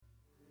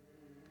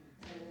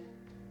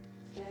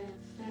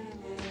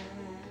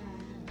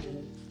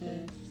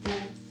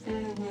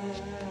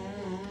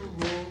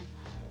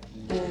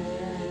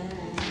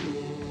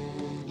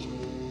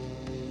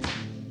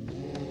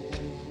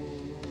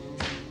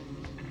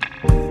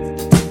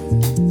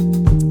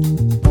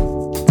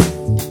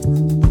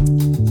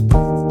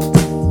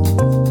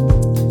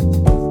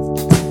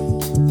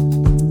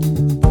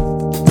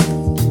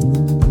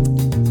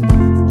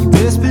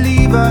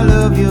I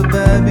love your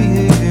bad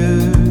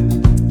behavior,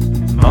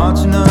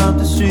 marching up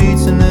the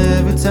streets in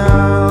every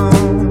town,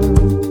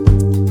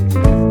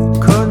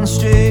 cutting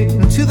straight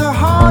into the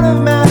heart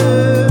of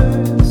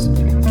matters,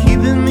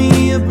 keeping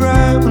me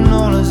upright when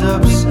all is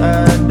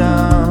upside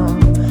down.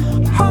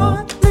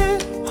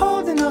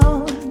 Holding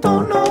on,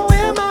 don't know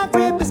where my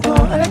grip is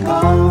gonna let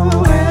go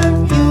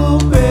when you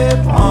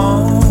grip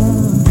on.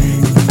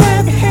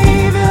 Bad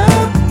behavior,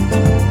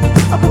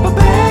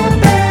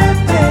 bad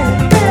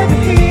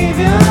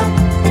behavior.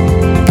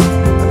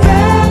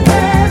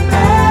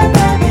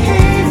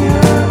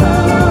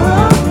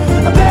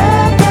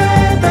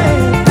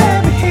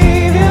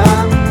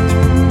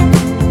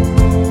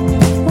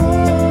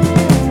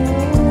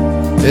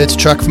 It's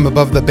Chuck from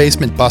Above the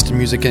Basement, Boston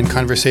Music and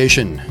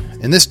Conversation.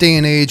 In this day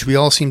and age, we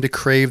all seem to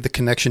crave the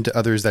connection to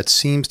others that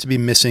seems to be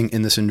missing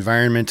in this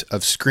environment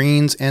of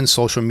screens and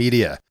social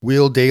media.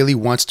 Will Dailey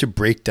wants to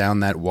break down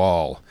that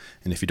wall.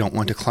 And if you don't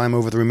want to climb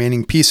over the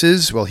remaining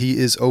pieces, well, he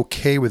is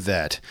okay with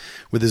that.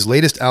 With his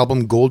latest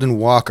album, Golden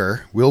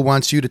Walker, Will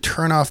wants you to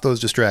turn off those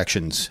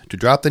distractions, to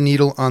drop the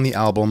needle on the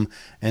album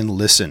and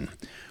listen.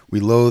 We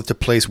loathe to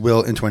place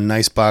Will into a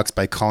nice box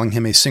by calling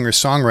him a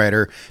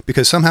singer-songwriter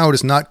because somehow it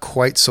is not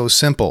quite so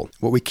simple.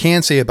 What we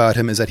can say about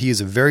him is that he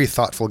is a very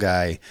thoughtful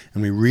guy,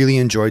 and we really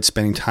enjoyed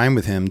spending time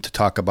with him to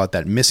talk about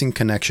that missing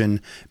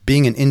connection,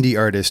 being an indie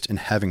artist, and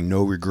having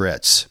no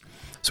regrets.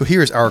 So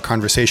here's our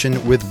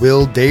conversation with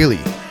Will Dailey,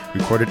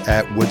 recorded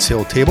at Woods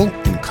Hill Table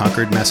in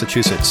Concord,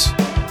 Massachusetts.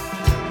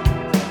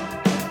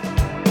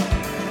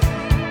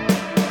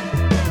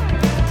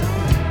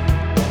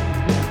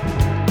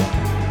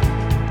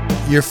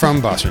 You're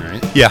from Boston,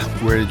 right? Yeah.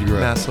 Where did you grow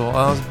up? Nassau.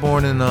 I was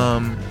born in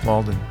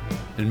Malden.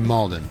 In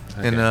Malden.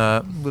 Okay.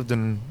 And lived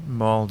in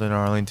Malden,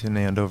 Arlington,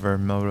 Andover,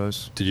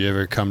 Melrose. Did you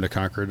ever come to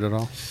Concord at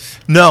all?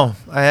 No.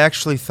 I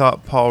actually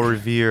thought Paul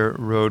Revere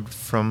rode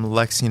from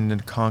Lexington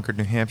to Concord,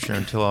 New Hampshire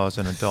until I was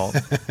an adult.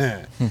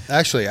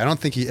 Actually, I don't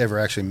think he ever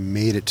actually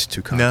made it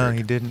to Concord. No,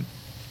 he didn't.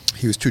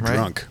 He was too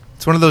drunk.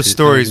 It's one of those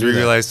stories where you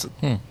realize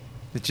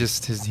it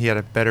just he had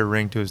a better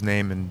ring to his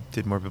name and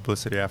did more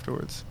publicity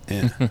afterwards.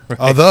 Yeah. Right.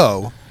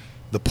 Although,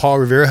 the Paul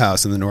Revere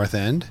House in the North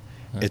End,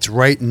 it's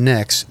right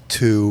next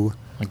to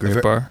a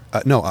great bar.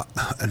 No,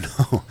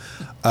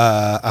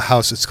 a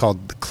house. It's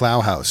called the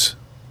Clow House.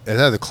 Is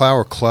that the Clow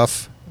or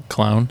Clough?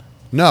 Clown?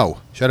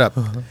 No, shut up.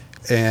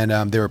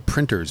 And they were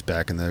printers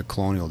back in the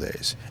colonial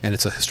days. And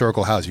it's a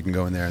historical house. You can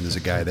go in there, and there's a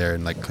guy there,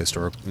 and like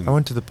historical. I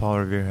went to the Paul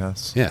Revere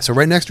House. Yeah, so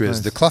right next to it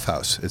is the Clough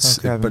House. It's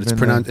but it's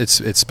pronounced.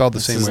 It's spelled the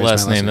same way. His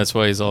last name. That's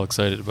why he's all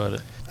excited about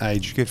it.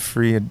 You should get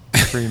free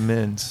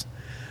mins.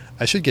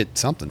 I should get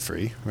something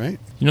free, right?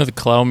 You know the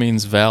Clow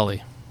means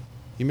valley.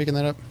 You making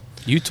that up?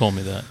 You told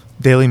me that.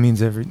 Daily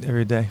means every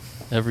day.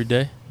 Every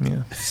day?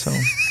 Yeah. So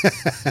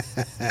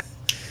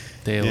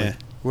daily. Yeah.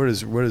 What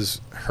does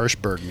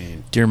Hirschberg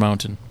mean? Deer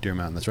Mountain. Deer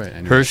Mountain. That's right.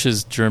 Hirsch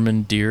is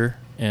German deer,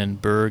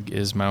 and Berg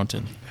is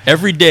mountain.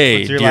 Every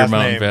day, Deer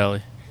Mountain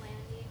Valley.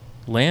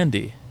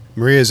 Landy.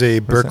 Maria is a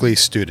Berkeley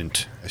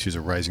student. She's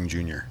a rising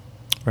junior.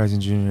 Rising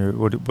junior.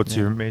 What's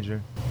your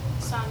major?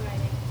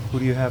 Songwriting. Who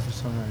do you have for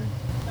songwriting?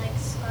 Like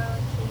Scarlet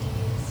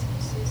Keys,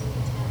 Susan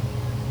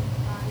Catania,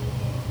 Bonnie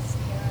Hayes,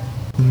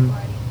 Kara,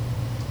 Marty.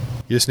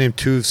 You just named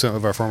two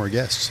of our former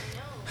guests.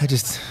 I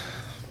just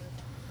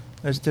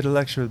did a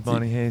lecture with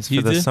Bonnie Hayes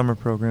for the summer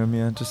program.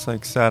 Yeah, just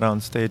like sat on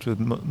stage with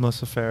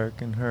Melissa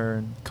Farrick and her.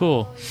 And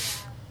cool.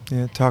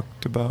 Yeah,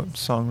 talked about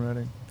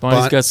songwriting.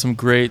 Bonnie's got some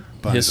great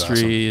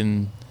history, awesome.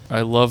 And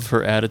I love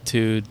her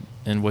attitude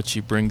and what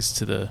she brings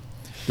to the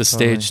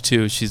stage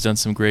too. She's done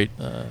some great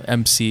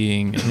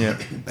emceeing.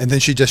 And then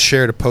she just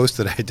shared a post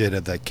that I did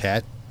of that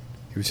cat.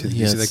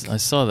 Yes, I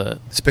saw that.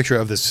 It's a picture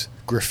of this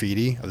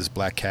graffiti of this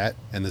black cat,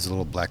 and there's a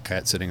little black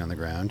cat sitting on the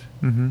ground.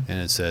 Mm-hmm.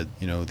 And it said,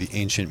 the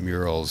ancient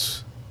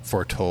murals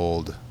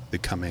foretold the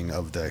coming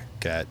of the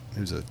cat. It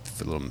was a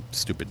little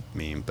stupid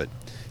meme, but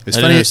it was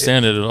funny. I didn't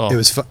understand it at all. It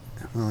was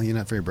well, you're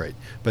not very bright,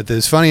 but it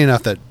was funny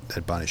enough that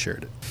Bonnie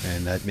shared it,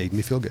 and that made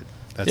me feel good.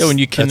 When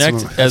you connect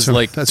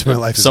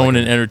someone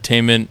in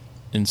entertainment,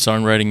 in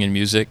songwriting and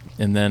music,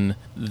 and then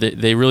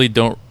they really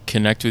don't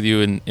connect with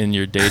you in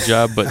your day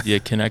job, but you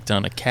connect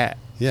on a cat.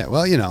 Yeah,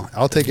 well,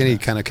 I'll take any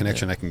kind of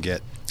connection I can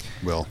get,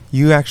 Will.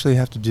 You actually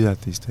have to do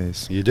that these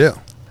days. You do.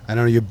 I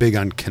know you're big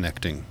on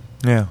connecting.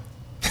 Yeah.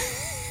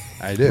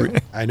 I do.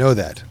 I know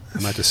that.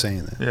 I'm not just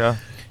saying that. Yeah.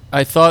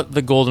 I thought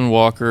the Golden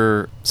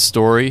Walker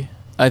story,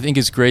 I think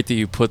it's great that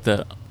you put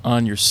that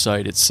on your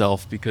site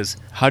itself, because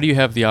how do you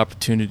have the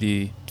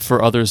opportunity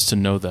for others to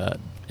know that?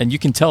 And you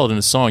can tell it in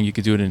a song, you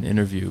could do it in an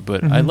interview,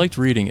 but I liked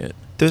reading it.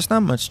 There's not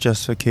much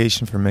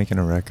justification for making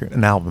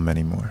an album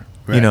anymore.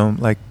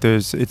 Right.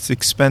 It's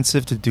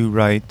expensive to do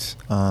right.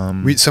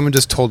 Someone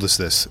just told us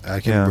this. I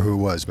can't remember who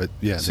it was, but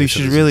yeah. So you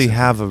should really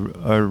have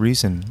a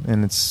reason,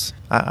 and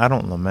I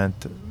don't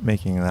lament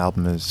making an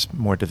album is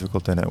more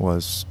difficult than it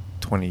was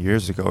 20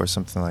 years ago or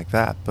something like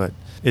that. But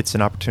it's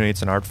an opportunity,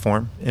 it's an art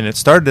form. And it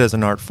started as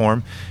an art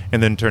form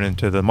and then turned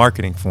into the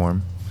marketing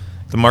form.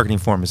 The marketing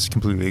form is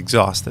completely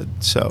exhausted.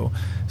 So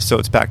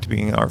it's back to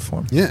being an art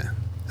form. Yeah,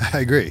 I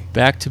agree.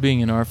 Back to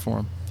being an art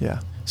form. Yeah.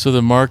 So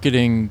the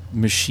marketing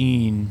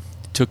machine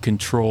took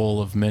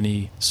control of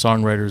many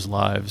songwriters'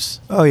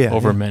 lives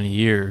over many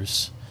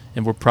years.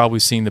 And we're probably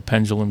seeing the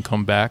pendulum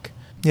come back.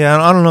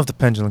 Yeah, I don't know if the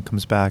pendulum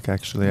comes back,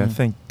 actually. I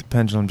think the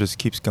pendulum just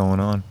keeps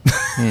going on.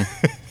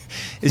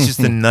 It's just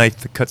a knife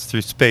that cuts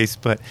through space.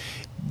 But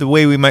the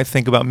way we might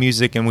think about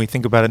music, and we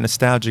think about it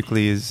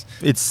nostalgically, is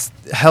it's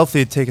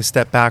healthy to take a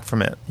step back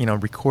from it. You know,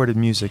 recorded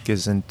music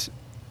is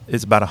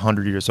about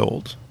 100 years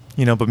old.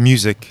 You know, but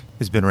music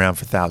has been around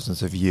for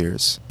thousands of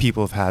years.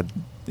 People have had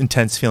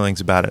intense feelings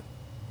about it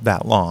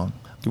that long.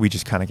 We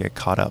just kind of get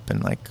caught up in,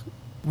 like,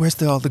 where's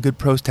all the good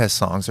protest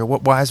songs, or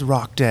why is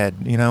rock dead,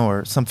 you know,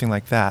 or something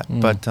like that.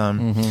 But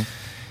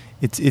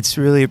it's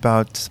really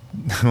about,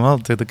 well,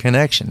 the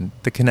connection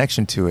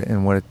to it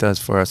and what it does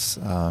for us,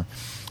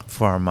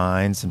 for our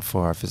minds and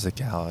for our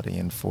physicality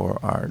and for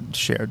our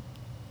shared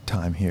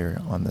time here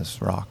on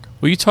this rock.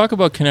 Well, you talk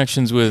about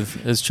connections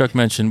with, as Chuck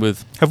mentioned,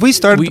 with... Have we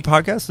started the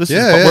podcast? We're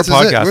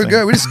podcasting. We're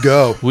good. We just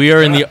go. We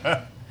are in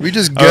the... We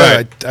just go.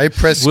 Right. I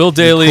press Will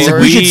Daly,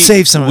 we should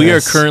save some of we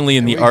this. are currently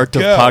in the art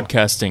of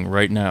podcasting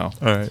right now.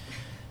 All right.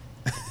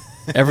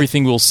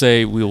 Everything we'll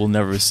say, we will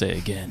never say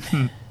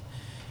again.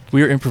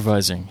 We are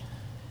improvising.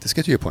 Just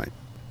get to your point.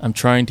 I'm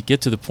trying to get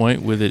to the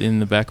point with it in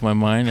the back of my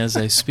mind as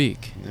I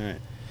speak. All right.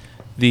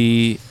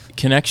 The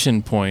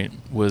connection point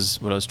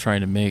was what I was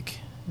trying to make,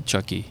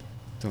 Chucky.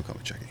 Don't call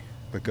me Chucky,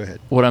 but go ahead.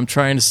 What I'm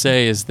trying to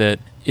say is that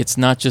it's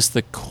not just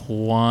the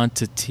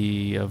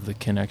quantity of the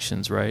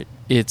connections, right?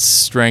 It's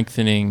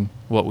strengthening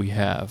what we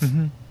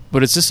have.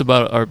 But it's just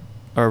about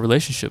our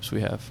relationships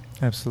we have.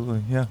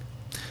 Absolutely, yeah.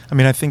 I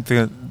mean, I think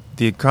the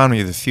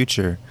economy of the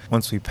future,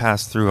 once we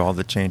pass through all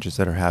the changes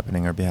that are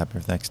happening or be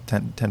happening for the next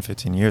 10,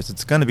 15 years,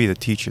 it's going to be the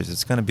teachers,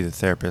 it's going to be the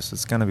therapists,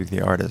 it's going to be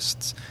the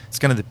artists, it's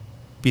going to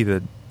be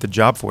the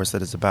job force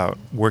that is about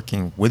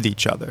working with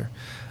each other,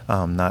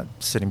 not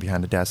sitting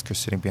behind a desk or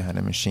sitting behind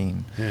a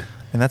machine. Yeah.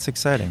 And that's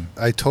exciting.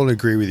 I totally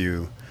agree with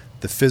you.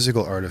 The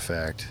physical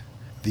artifact,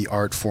 the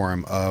art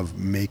form of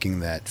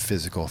making that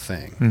physical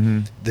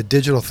thing. The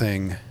digital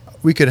thing,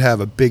 we could have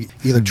a big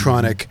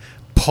electronic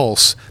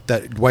pulse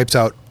that wipes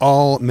out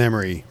all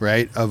memory,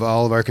 right, of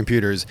all of our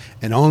computers,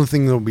 and the only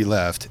thing that will be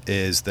left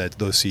is that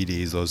those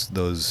CDs,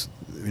 those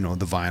you know,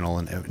 the vinyl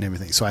and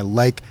everything. So I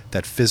like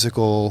that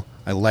physical.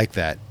 I like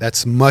that.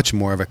 That's much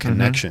more of a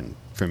connection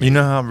for me. You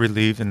know how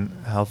relieved and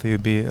healthy it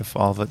would be if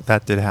all of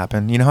that did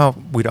happen? You know how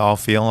we'd all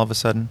feel all of a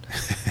sudden?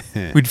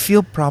 We'd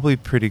feel probably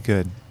pretty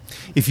good.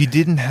 If you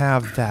didn't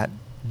have that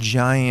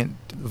giant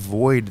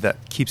void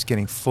that keeps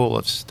getting full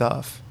of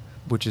stuff,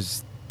 which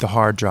is the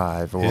hard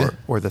drive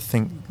or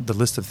the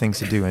list of things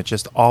to do, and it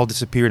just all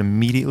disappeared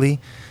immediately,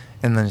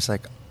 and then it's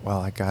like,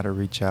 well, I got to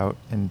reach out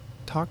and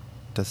talk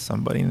to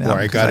somebody now. Or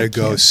I got to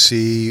go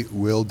see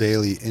Will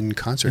Daly in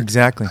concert.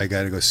 Exactly. I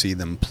got to go see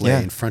them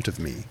play in front of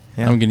me.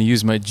 Yeah. I'm going to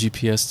use my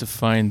GPS to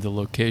find the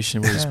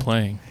location where he's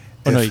playing.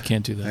 Oh, no, you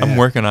can't do that. I'm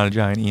working on a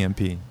giant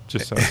EMP,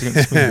 just so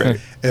it's going to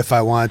be If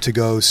I want to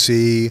go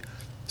see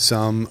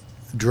some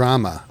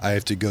drama, I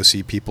have to go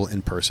see people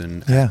in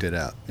person act it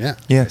out. Yeah.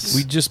 Yes.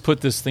 We just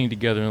put this thing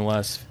together in the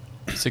last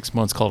 6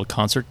 months called a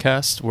concert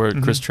cast, where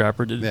Chris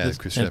Trapper did this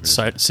Chris at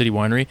Trapper. City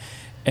Winery.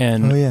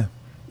 And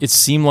it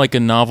seemed like a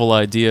novel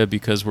idea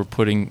because we're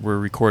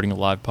recording a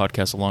live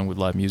podcast along with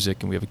live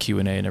music, and we have a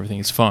Q&A and everything.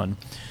 It's fun.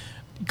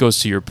 It goes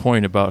to your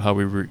point about how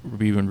we've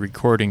been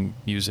recording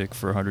music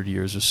for 100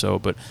 years or so,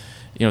 but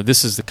you know,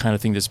 this is the kind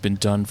of thing that's been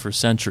done for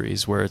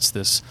centuries, where it's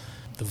the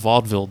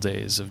vaudeville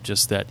days of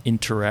just that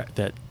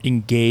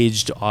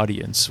engaged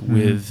audience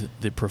with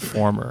the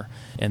performer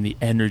and the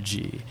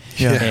energy,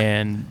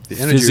 and the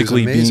energy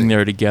physically was amazing. being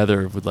there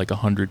together with like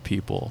 100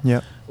 people.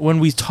 Yeah. When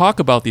we talk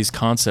about these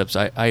concepts,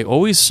 I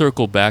always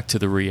circle back to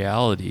the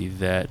reality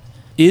that,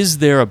 is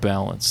there a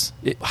balance?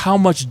 How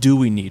much do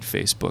we need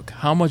Facebook?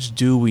 How much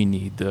do we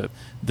need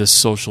the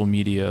social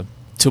media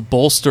to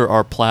bolster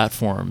our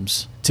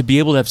platforms to be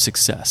able to have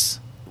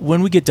success?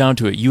 When we get down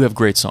to it, you have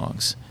great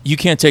songs. You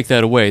can't take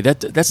that away.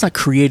 That's not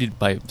created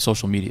by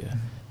social media.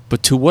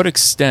 But to what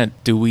extent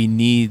do we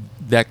need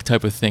that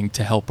type of thing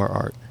to help our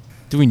art?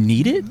 Do we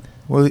need it?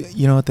 Well,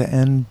 you know, at the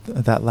end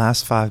of that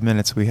last 5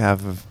 minutes we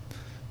have of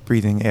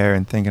breathing air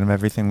and thinking of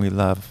everything we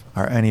love,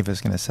 are any of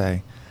us going to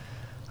say,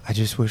 I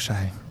just wish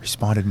I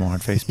responded more on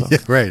Facebook? Yeah,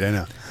 right, I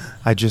know.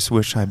 I just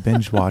wish I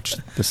binge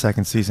watched the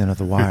second season of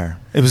The Wire.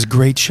 It was a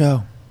great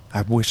show.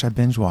 I wish I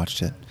binge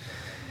watched it.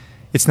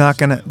 That's not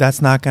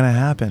gonna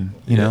happen,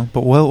 you know.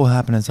 But what will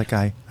happen is, like,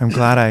 I'm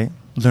glad I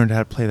learned how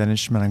to play that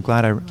instrument. I'm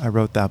glad I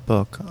wrote that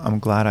book. I'm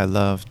glad I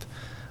loved.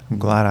 I'm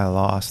glad I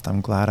lost.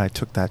 I'm glad I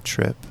took that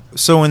trip.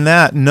 So in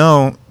that,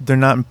 no, they're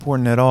not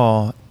important at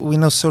all. We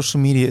know social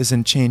media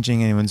isn't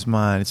changing anyone's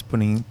mind. It's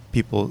putting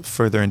people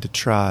further into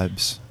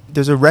tribes.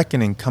 There's a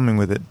reckoning coming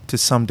with it to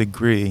some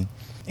degree.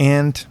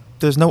 And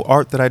there's no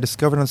art that I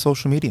discovered on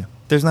social media.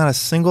 There's not a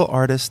single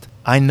artist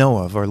I know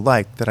of or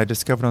like that I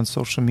discovered on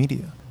social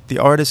media. The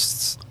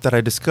artists that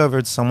I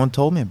discovered, someone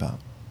told me about.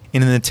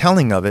 And in the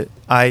telling of it,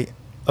 I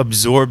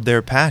absorbed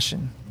their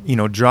passion. You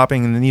know,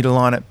 dropping the needle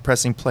on it,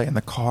 pressing play in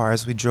the car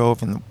as we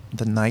drove, and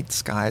the night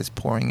skies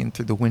pouring in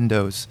through the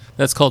windows.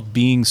 That's called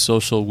being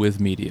social with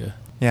media.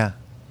 Yeah,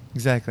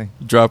 exactly.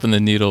 Dropping the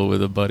needle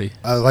with a buddy.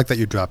 I like that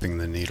you're dropping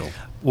the needle.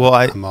 Well,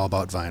 I'm all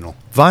about vinyl.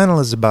 Vinyl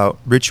is about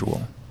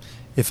ritual.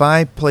 If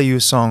I play you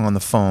a song on the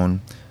phone,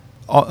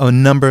 a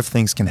number of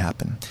things can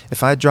happen.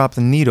 If I drop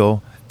the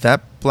needle,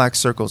 that black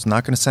circle is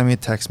not going to send me a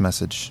text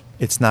message.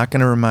 It's not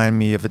going to remind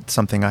me of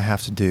something I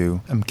have to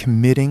do. I'm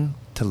committing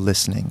to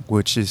listening,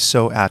 which is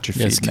so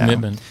atrophied Yes, now.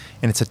 commitment.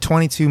 And it's a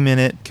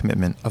 22-minute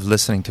commitment of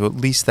listening to at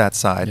least that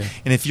side. Yeah.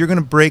 And if you're going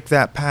to break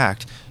that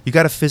pact, you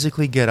got to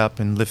physically get up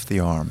and lift the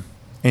arm.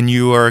 And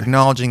you are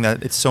acknowledging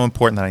that it's so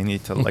important that I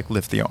need to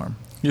lift the arm.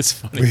 It's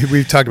funny.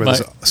 We've talked about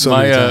this so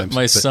many times.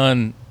 My but-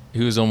 son,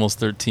 who's almost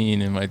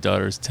 13, and my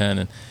daughter's 10,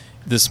 and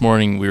this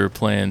morning we were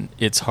playing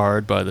 "It's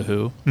Hard" by The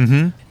Who.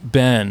 Mm-hmm.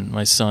 Ben,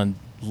 my son,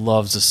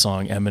 loves the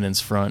song "Eminence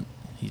Front."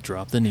 He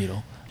dropped the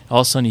needle. All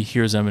of a sudden, he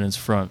hears "Eminence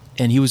Front,"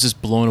 and he was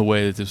just blown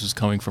away that this was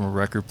coming from a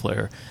record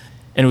player.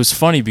 And it was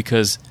funny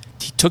because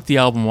he took the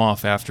album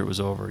off after it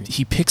was over.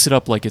 He picks it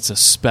up like it's a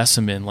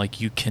specimen,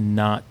 like you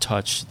cannot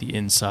touch the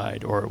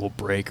inside or it will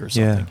break or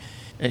something.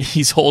 Yeah. And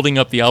he's holding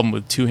up the album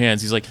with two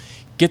hands. He's like,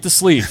 "Get the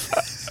sleeve."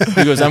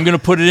 He goes, "I'm going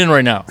to put it in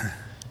right now."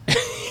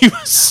 He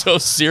was so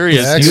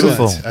serious. Yeah, He was- excellent.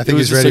 Beautiful. I It think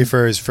was he's just ready a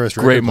for his first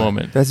record Great play.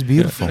 moment. That's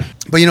beautiful.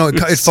 But you know,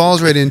 it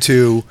falls right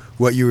into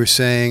what you were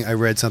saying. I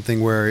read something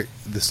where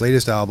this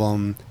latest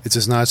album, it's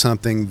just not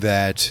something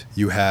that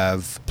you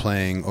have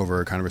playing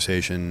over a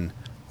conversation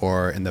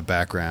or in the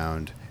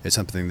background. It's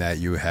something that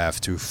you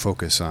have to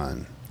focus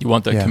on. You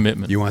want that Yeah.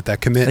 commitment. You want that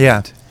commitment.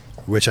 Yeah.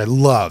 Which I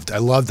loved. I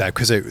love that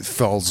because it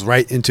falls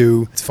right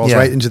into Yeah.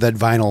 right into that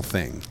vinyl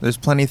thing. There's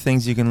plenty of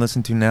things you can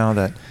listen to now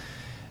that,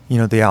 you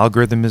know, the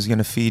algorithm is going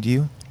to feed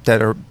you that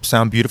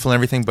sound beautiful and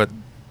everything, but,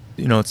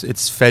 you know,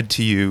 it's fed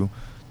to you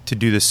to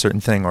do this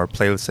certain thing, or a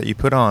playlist that you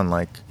put on,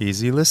 like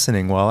easy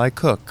listening while I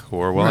cook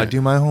or while I Right.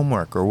 do my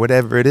homework or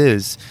whatever it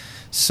is.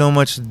 So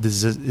much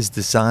is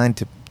designed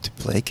to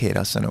placate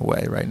us in a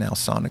way right now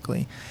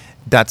sonically.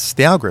 That's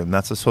the algorithm.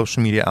 That's the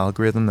social media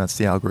algorithm. That's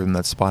the algorithm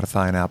that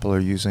Spotify and Apple are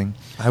using.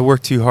 I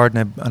work too hard,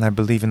 and I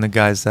believe in the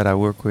guys that I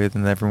work with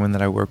and everyone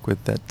that I work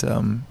with that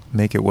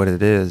make it what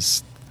it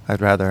is.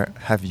 I'd rather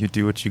have you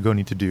do what you go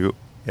need to do.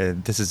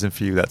 And this isn't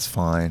for you, that's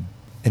fine.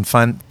 And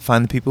find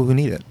the people who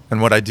need it.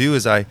 And what I do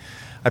is I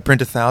print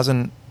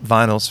 1,000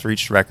 vinyls for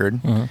each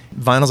record. Mhm.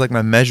 Vinyl's like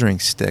my measuring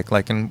stick.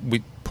 And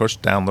we push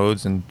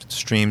downloads and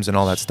streams and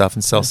all that stuff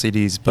and sell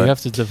CDs. But you have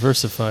to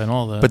diversify and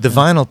all that. but the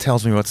vinyl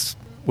tells me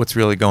what's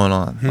really going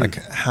on. Hmm. Like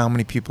how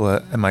many people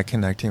am I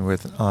connecting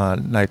with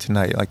night to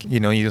night? Like, you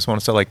know, you just want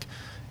to sell like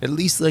at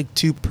least like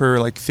 2 per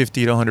like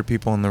 50 to 100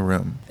 people in the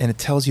room, and it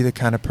tells you the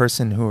kind of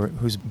person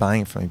who's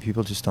buying it from you.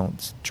 People just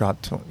don't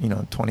drop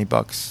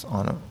 $20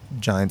 on a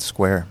giant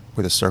square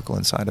with a circle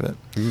inside of it.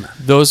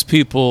 those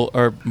people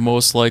are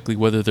most likely,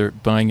 whether they're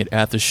buying it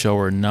at the show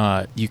or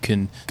not, you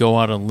can go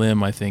out on a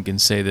limb, I think,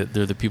 and say that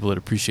they're the people that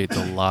appreciate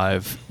the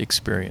live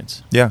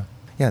experience. Yeah.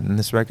 And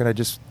this record, I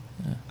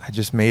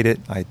just made it.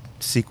 I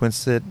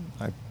sequenced it.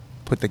 I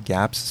put the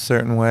gaps a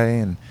certain way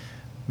and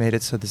made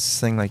it so this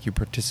thing like you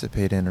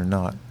participate in or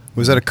not.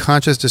 Was that a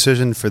conscious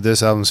decision for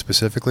this album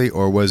specifically,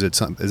 or was it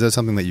is that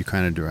something that you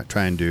kind of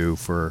try and do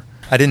for?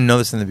 I didn't know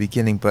this in the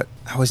beginning, but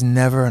I was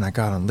never, and I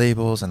got on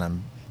labels, and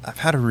I've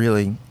had a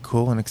really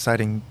cool and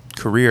exciting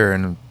career,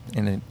 and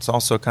it's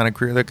also a kind of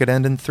career that could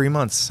end in 3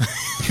 months,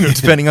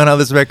 depending on how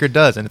this record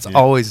does, and it's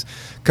always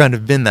kind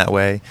of been that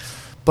way.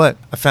 But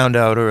I found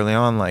out early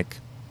on, like,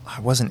 I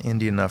wasn't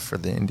indie enough for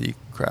the indie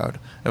crowd.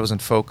 I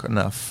wasn't folk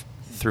enough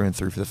through and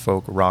through for the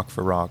folk,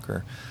 for rock,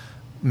 or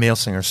male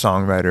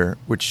singer-songwriter,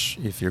 which,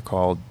 if you're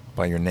called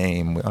by your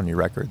name on your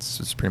records,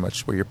 is pretty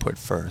much where you're put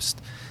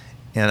first.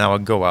 And I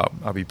would go out.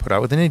 I'll be put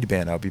out with an indie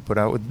band. I'll be put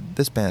out with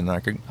this band.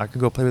 And I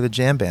could go play with a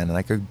jam band, and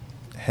I could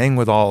hang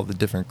with all the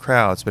different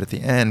crowds. But at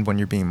the end, when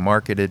you're being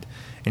marketed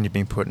and you're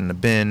being put in a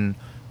bin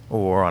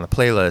or on a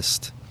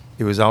playlist,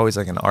 it was always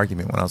like an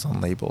argument when I was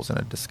on labels and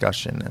a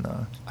discussion. And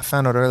I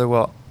found out earlier,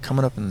 well,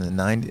 coming up in the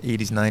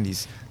 80s,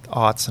 90s,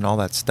 aughts and all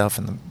that stuff,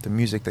 and the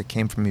music that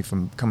came from me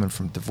from coming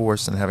from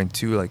divorce and having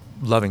 2 like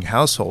loving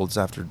households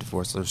after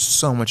divorce, there's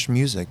so much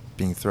music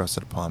being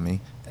thrusted upon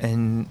me,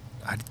 and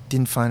I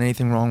didn't find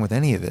anything wrong with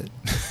any of it.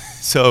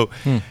 So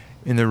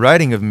in the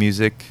writing of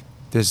music,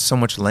 there's so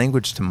much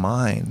language to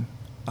mine.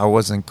 I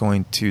wasn't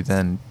going to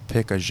then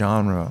pick a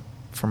genre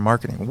for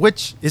marketing,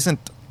 which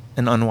isn't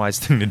an unwise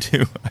thing to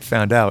do. I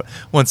found out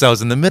once I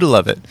was in the middle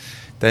of it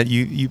that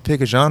you pick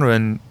a genre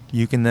and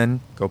you can then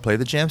go play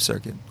the jam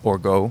circuit or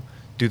go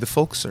do the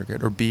folk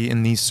circuit or be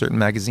in these certain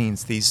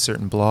magazines, these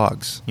certain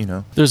blogs,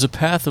 There's a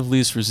path of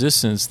least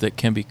resistance that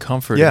can be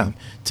comforting Yeah.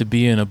 to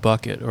be in a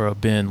bucket or a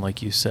bin,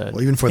 like you said.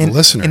 Well, even for the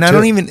listener, and too. I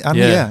don't even,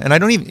 Yeah. and I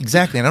don't even,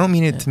 exactly, and I don't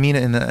mean it to mean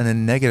it in a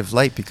negative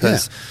light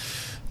because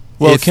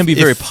Well, it can be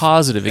very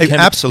positive. It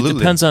absolutely. It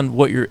depends on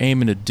what you're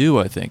aiming to do,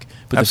 I think.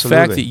 But Absolutely.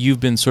 the fact that you've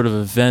been sort of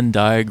a Venn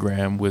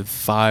diagram with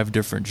 5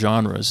 different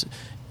genres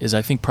is,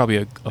 I think, probably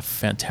a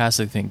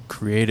fantastic thing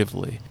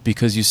creatively,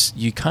 because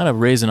you kind of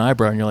raise an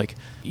eyebrow and you're like,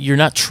 you're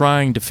not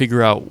trying to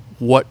figure out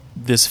what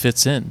this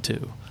fits into.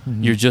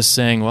 Mm-hmm. You're just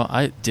saying, well,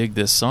 I dig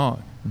this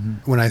song.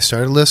 When I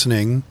started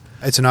listening,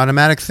 it's an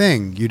automatic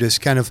thing. You just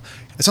kind of,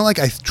 it's not like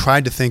I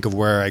tried to think of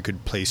where I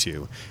could place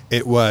you.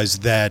 It was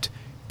that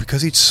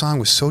because each song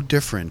was so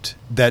different,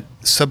 that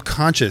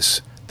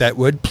subconscious that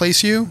would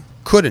place you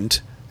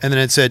couldn't. And then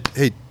it said,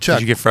 hey, Chuck.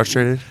 Did you get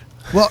frustrated?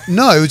 Well,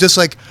 no, it was just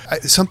like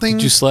something.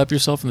 Did you slap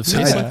yourself in the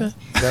face like that?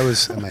 That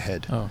was in my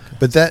head. Oh,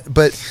 okay.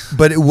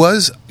 But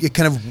it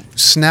kind of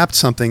snapped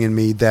something in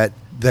me that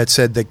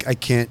said that I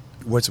can't.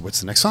 What's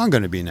the next song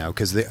going to be now?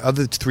 Because the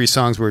other 3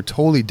 songs were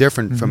totally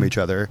different from each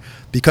other.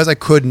 Because I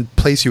couldn't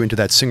place you into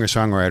that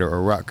singer-songwriter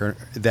or rocker,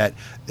 that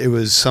it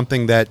was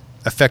something that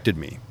affected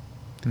me,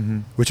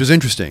 which was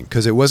interesting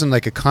because it wasn't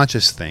like a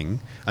conscious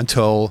thing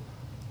until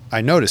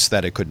I noticed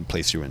that I couldn't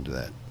place you into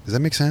that. Does that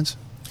make sense?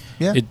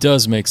 Yeah. It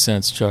does make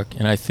sense, Chuck,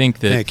 and I think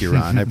that. Thank you,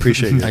 Ron. I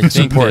appreciate it. I It's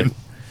think important.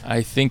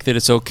 I think that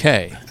it's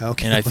okay.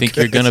 Okay, And I think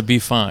okay. you're going to be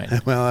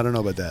fine. Well, I don't know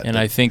about that. And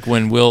I think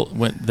when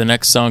the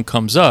next song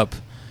comes up,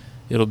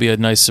 it'll be a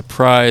nice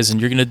surprise, and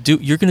you're gonna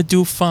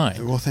do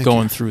fine. Well, thank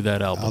going you. through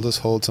that album. I'll just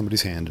hold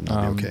somebody's hand and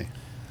I'll be okay.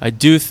 I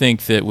do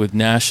think that with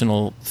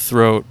National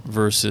Throat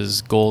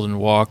versus Golden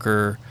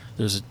Walker,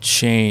 there's a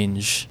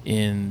change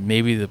in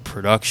maybe the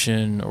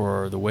production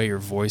or the way your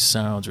voice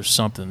sounds or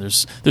something.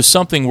 There's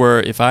something where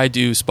if I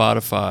do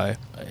Spotify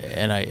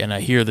and I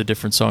hear the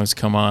different songs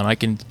come on, I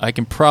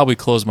can probably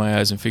close my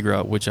eyes and figure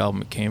out which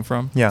album it came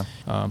from. Yeah.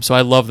 So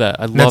I love that.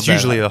 That's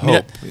usually a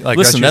hope.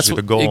 Listen, that's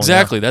usually the goal.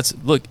 Exactly. Yeah.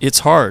 Look, it's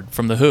hard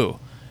from The Who.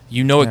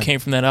 You know it Yeah. came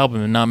from that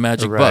album and not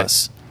Magic Right.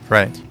 Bus.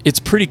 Right. It's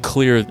pretty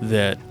clear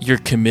that you're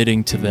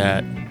committing to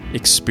that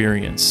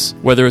experience,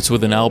 whether it's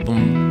with an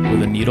album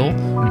with a needle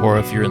or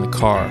if you're in the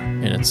car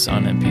and it's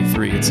on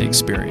MP3. It's the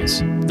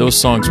experience. Those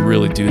songs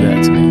really do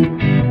that to me.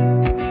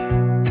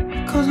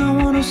 Cause I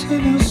wanna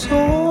save your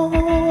soul.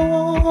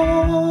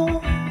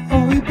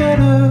 Oh, he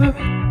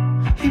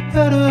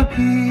better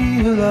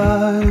be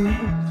alive.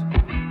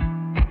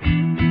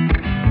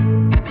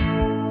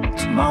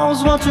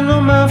 Tomorrow's watching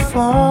on my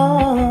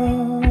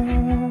phone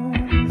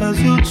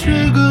as your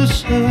trigger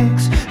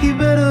shakes. He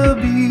better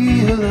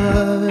be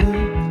alive.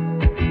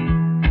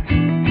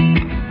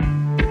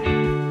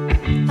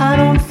 I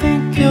don't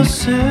think you're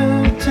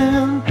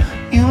certain.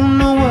 You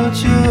know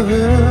what you're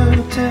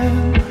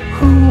hurting.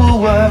 Who or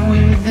why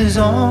with his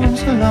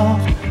arms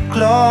aloft,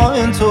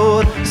 clawing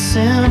toward a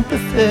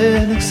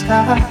sympathetic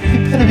sky.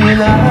 You better be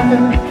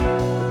alive.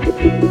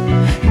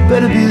 You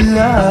better be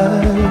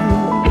alive.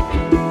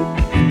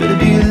 You better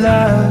be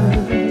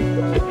alive.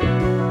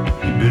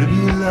 You better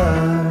be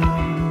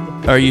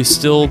alive. Are you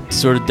still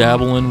sort of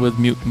dabbling with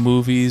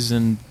movies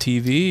and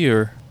TV,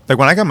 or? Like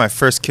when I got my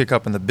first kick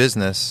up in the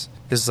business,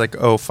 this is like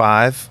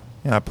 2005.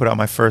 I put out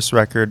my first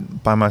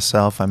record by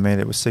myself. I made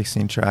it with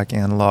 16-track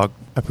analog.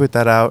 I put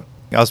that out.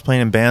 I was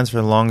playing in bands for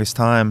the longest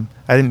time.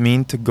 I didn't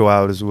mean to go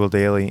out as Will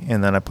Daly,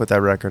 and then I put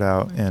that record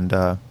out,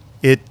 and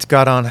it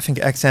got on, I think,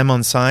 XM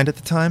Unsigned at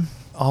the time.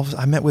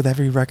 I met with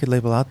every record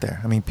label out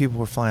there. I mean, people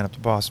were flying up to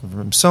Boston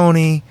from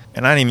Sony,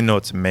 and I didn't even know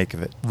what to make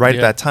of it. Right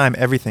at that time,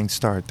 everything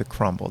started to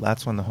crumble.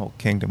 That's when the whole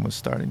kingdom was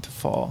starting to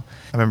fall.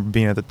 I remember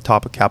being at the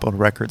top of Capitol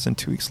Records, and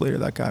 2 weeks later,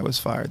 that guy was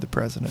fired, the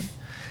president.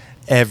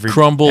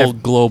 Crumble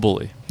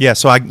globally. Yeah,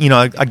 so I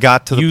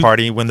got to the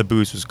party when the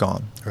booze was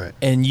gone. Right.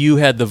 And you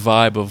had the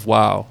vibe of,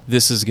 wow,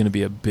 this is going to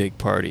be a big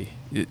party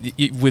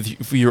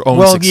with your own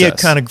well, success. yeah,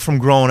 kind of from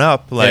growing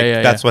up,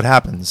 that's Yeah. what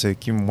happens.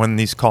 Like, when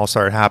these calls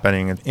started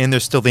happening, and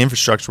there's still the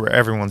infrastructure where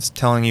everyone's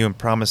telling you and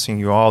promising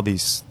you all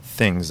these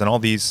things and all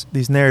these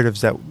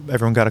narratives that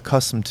everyone got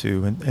accustomed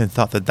to and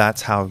thought that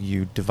that's how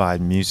you divide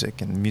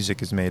music. And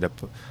music is made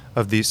up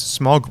of these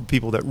small group of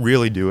people that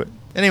really do it.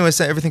 Anyway,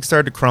 so everything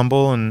started to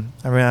crumble, and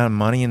I ran out of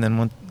money, and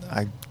then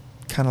I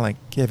kind of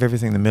gave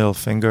everything the middle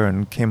finger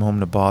and came home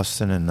to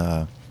Boston,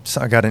 and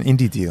so I got an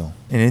indie deal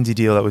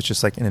that was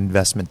just like an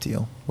investment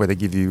deal where they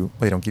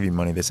don't give you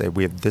money. They say,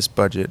 we have this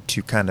budget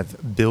to kind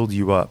of build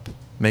you up,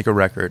 make a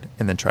record,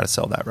 and then try to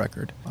sell that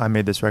record. I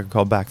made this record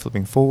called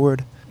Backflipping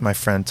Forward. My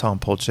friend Tom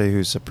Polche,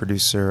 who's a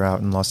producer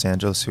out in Los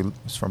Angeles, who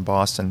is from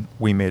Boston,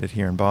 we made it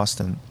here in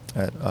Boston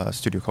at a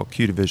studio called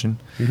Q Division.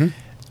 Mm-hmm.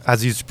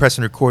 As he was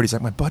pressing record, he's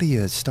like, my buddy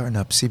is starting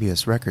up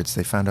CBS Records.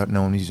 They found out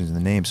no one was using the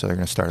name, so they're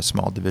going to start a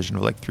small division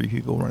of 3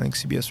 people running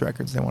CBS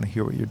Records. They want to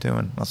hear what you're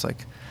doing. I was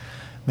like,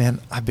 man,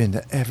 I've been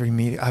to every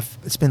meeting.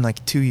 It's been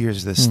 2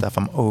 years of this stuff.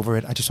 I'm over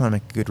it. I just want to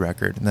make a good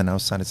record. And then I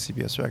was signed to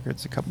CBS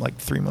Records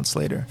 3 months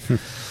later. So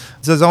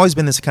there's always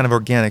been this kind of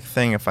organic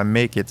thing. If I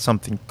make it,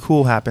 something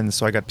cool happens.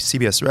 So I got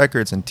CBS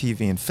Records, and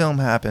TV and film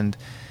happened.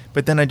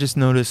 But then I just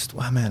noticed,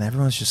 wow, man,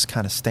 everyone's just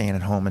kind of staying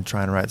at home and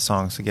trying to write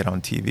songs to get on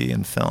TV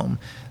and film.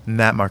 And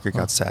that market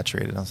got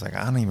saturated. I was like,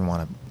 I don't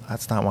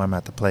that's not why I'm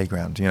at the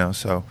playground, you know.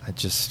 So I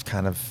just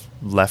kind of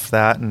left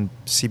that, and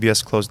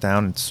CBS closed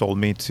down and sold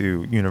me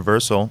to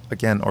Universal,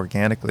 again,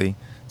 organically.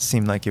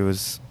 Seemed like it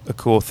was a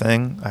cool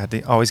thing. I had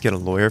to always get a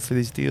lawyer for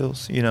these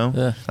deals, you know.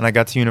 Yeah. And I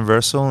got to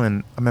Universal,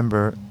 and I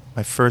remember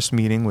my first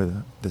meeting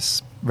with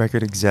this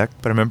record exec.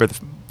 But I remember this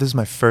is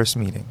my first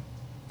meeting.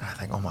 And I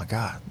think, oh my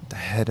God, the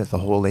head of the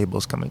whole label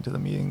is coming to the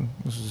meeting.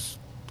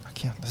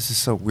 This is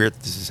so weird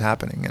that this is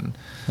happening.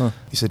 And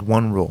he said,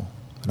 one rule: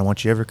 I don't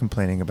want you ever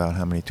complaining about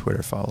how many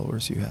Twitter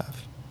followers you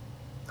have.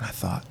 And I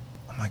thought,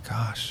 oh my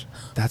gosh,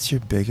 that's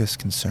your biggest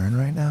concern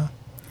right now?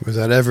 Was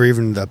that ever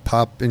even the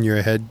pop in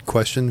your head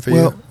question for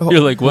you? You're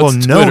like, what's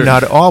well, no, Twitter?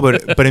 not at all.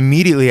 But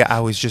immediately I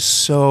was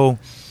just so,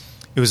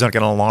 it was like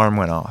an alarm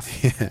went off.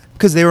 Yeah.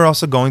 Because they were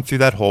also going through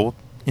that whole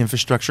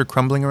infrastructure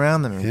crumbling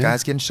around them. And Yeah.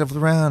 guys getting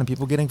shuffled around and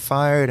people getting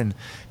fired and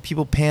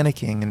people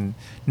panicking and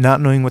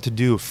not knowing what to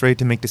do, afraid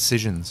to make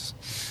decisions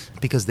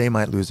because they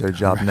might lose their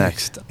job Right.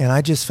 next. And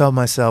I just felt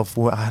myself,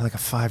 I had like a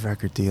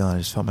 5-record deal, and I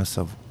just felt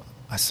myself,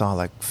 I saw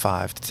like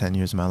 5 to 10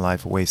 years of my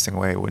life wasting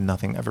away with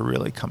nothing ever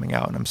really coming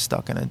out, and I'm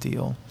stuck in a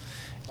deal.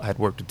 I had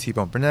worked with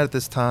T-Bone Burnett at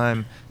this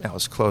time. I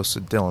was close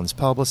with Dylan's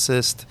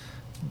publicist.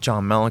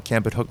 John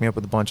Mellencamp had hooked me up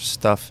with a bunch of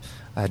stuff.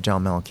 I had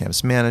John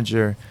Mellencamp's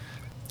manager.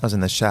 I was in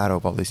the shadow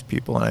of all these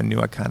people, and I knew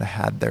I kind of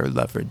had their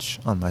leverage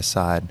on my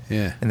side.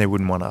 Yeah. And they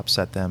wouldn't want to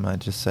upset them. I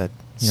just said,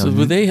 So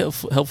were they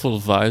helpful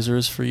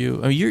advisors for you?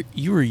 I mean,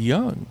 you were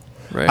young,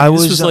 right? I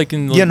This was, was like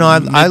in the I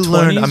learned. I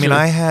mid-twenties, mean, or-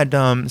 I had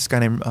this guy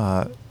named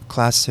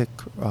classic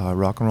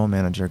rock and roll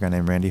manager, a guy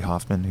named Randy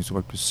Hoffman, who's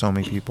worked with so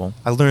many people.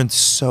 I learned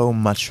so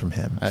much from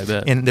him. I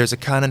bet. And there's a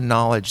kind of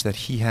knowledge that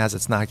he has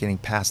that's not getting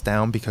passed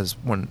down, because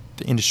when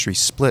the industry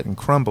split and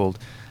crumbled,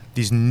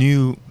 these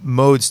new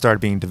modes started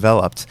being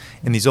developed,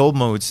 and these old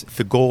modes,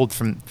 the gold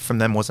from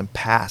them wasn't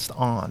passed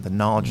on. The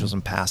knowledge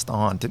wasn't passed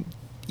on to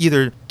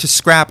either to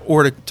scrap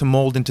or to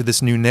mold into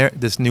this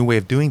new way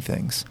of doing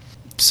things.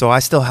 So I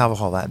still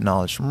have all that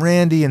knowledge from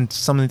Randy and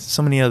so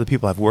many other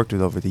people I've worked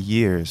with over the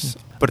years.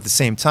 But at the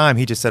same time,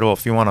 he just said, "Well,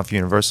 if you want off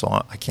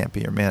Universal, I can't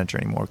be your manager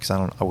anymore because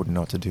I wouldn't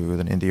know what to do with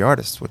an indie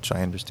artist," which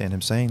I understand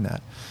him saying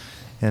that.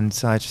 And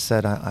so I just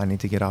said, I need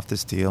to get off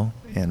this deal,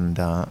 and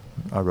I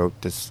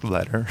wrote this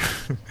letter.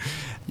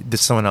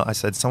 I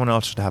said, someone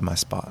else should have my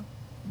spot.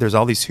 There's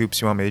all these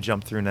hoops you want me to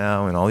jump through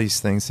now, and all these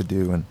things to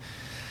do, and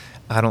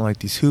I don't like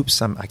these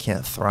hoops. I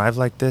can't thrive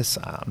like this.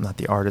 I'm not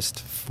the artist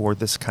for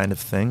this kind of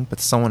thing, but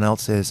someone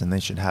else is, and they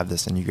should have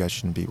this, and you guys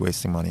shouldn't be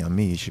wasting money on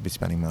me. You should be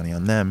spending money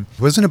on them.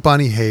 Wasn't it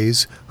Bonnie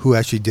Hayes who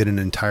actually did an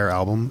entire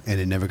album and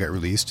it never got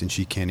released, and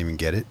she can't even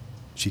get it?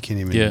 She can't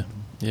even...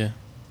 Yeah.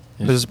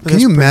 Can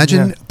you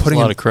imagine Yeah. putting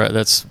a lot in- of credit.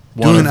 That's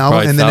doing one of an album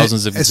probably and then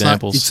thousands of it's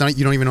examples. Not,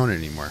 you don't even own it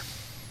anymore.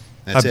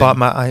 That's I bought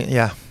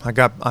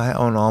it. I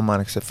own all mine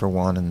except for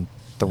one, and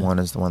the one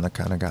is the one that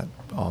kind of got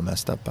all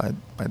messed up by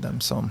them.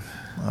 So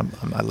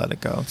I let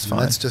it go. It's fine.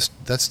 That's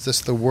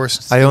just the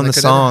worst. I thing own that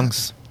the could ever happen.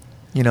 songs.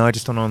 I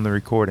just don't own the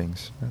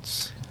recordings.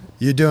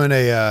 You're doing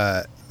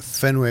a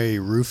Fenway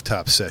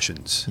rooftop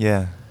sessions.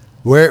 Yeah.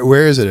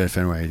 Where is it at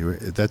Fenway?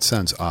 That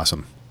sounds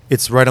awesome.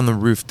 It's right on the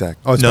roof deck.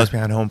 Oh, it's no, right- it's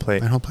behind home plate.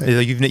 behind home plate.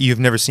 You've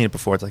never seen it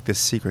before. It's like this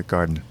secret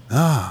garden.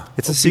 Ah,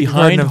 It's a secret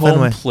garden behind in home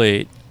Fenway.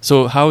 plate.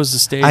 So how is the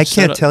stage? I set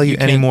can't up? tell you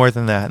any can't- more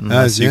than that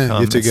unless yeah, you you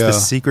come. have to It's go. the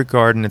secret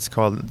garden. It's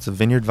a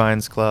Vineyard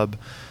Vines Club.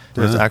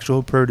 There's Uh-huh.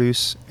 actual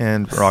produce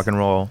and rock and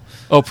roll.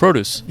 Oh,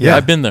 produce. Yeah.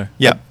 I've been there.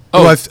 Yeah.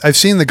 Oh, I've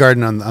seen the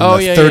garden on Oh,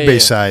 the yeah, third yeah,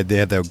 base yeah. side. They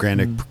have the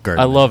granite garden.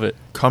 I love it.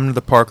 Come to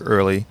the park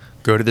early.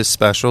 Go to this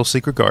special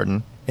secret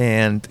garden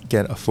and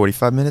get a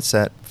 45-minute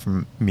set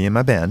from me and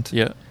my band.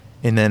 Yeah.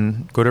 And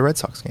then go to a Red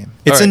Sox game.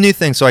 It's All a right. new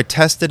thing. So I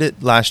tested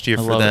it last year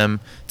I for love them.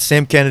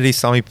 Sam Kennedy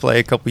saw me play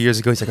a couple years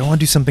ago. He's like, I want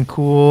to do something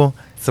cool.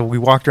 So we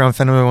walked around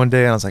Fenway one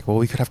day, and I was like, well,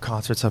 we could have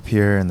concerts up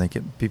here, and they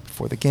could be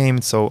before the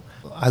game. So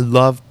I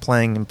love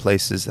playing in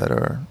places that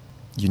are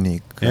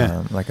unique.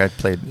 Yeah. Like I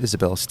played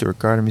Isabella Stewart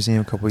Garden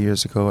Museum a couple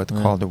years ago at the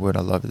Yeah. Calderwood.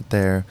 I loved it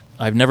there.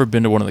 I've never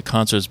been to one of the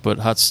concerts, but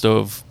Hot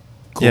Stove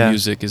Cool Yeah.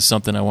 Music is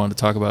something I wanted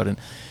to talk about. And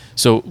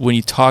so when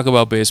you talk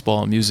about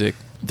baseball and music,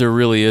 there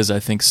really is, I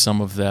think, some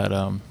of that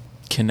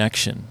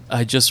connection.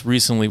 I just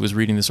recently was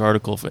reading this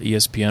article, an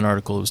ESPN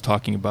article. It was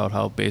talking about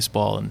how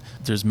baseball, and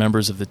there's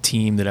members of the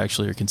team that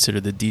actually are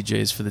considered the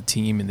DJs for the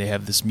team, and they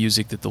have this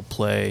music that they'll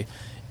play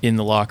in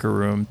the locker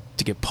room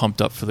to get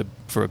pumped up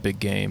for a big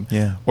game,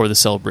 Yeah. or the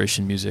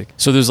celebration music.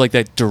 So there's like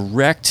that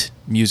direct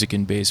music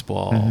in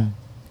baseball Mhm.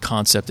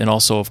 concept, and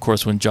also, of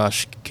course, when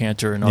Josh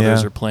Cantor and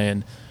others Yeah. are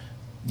playing,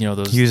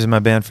 those. He uses my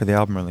band for the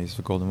album release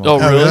for Golden Oh,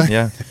 Walker. really?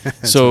 Yeah.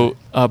 So,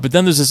 but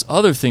then there's this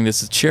other thing that's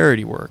the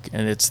charity work,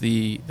 and it's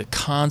the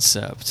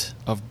concept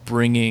of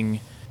bringing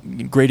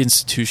great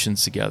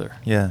institutions together.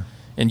 Yeah.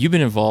 And you've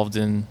been involved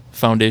in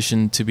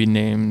Foundation to be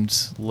named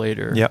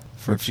later Yep.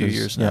 for a Which few is-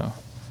 years yep. now.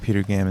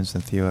 Peter Gammons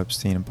and Theo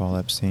Epstein and Paul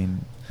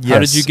Epstein. How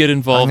did you Yes. get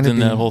involved I'm in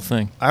gonna that be- whole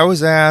thing? I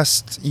was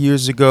asked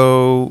years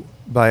ago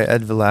by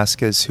Ed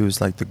Velasquez, who's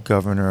like the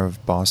governor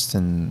of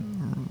Boston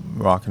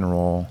rock and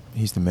roll.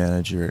 He's the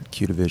manager at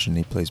Q Division.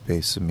 He plays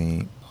bass with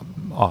me.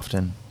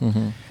 often.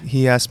 Mm-hmm.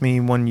 He asked me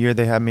one year,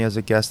 they had me as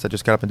a guest. I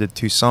just got up and did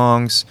 2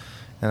 songs,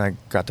 and I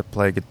got to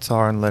play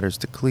guitar and Letters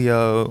to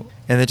Cleo.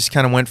 And it just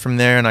kind of went from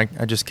there, and I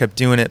just kept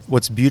doing it.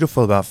 What's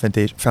beautiful about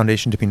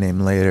Foundation to be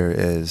named later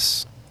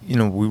is,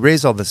 we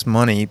raise all this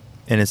money,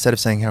 and instead of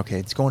saying, okay,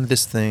 it's going to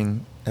this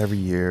thing every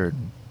year,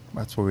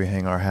 that's where we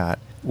hang our hat,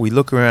 we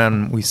look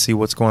around, we see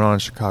what's going on in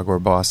Chicago or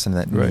Boston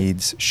that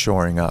needs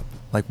shoring up.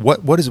 Like,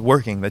 what is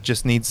working that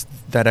just needs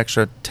that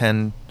extra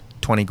 10,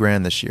 20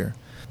 grand this year?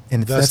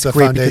 And that's the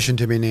great foundation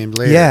to be named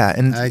later. Yeah,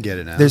 and I get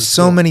it now. There's That's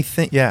so cool. many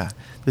things. Yeah,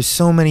 there's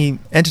so many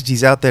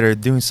entities out there that are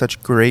doing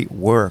such great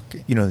work.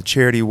 The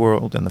charity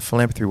world and the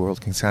philanthropy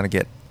world can kind of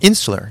get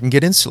insular,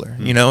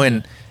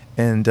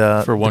 and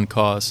For one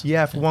cause.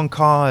 Yeah, for one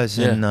cause.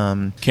 Yeah.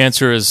 And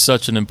Cancer is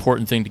such an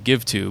important thing to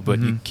give to, but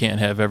you Mhm. can't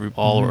have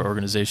all Mhm. our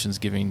organizations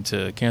giving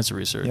to cancer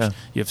research. Yeah.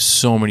 You have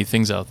so many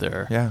things out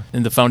there. Yeah.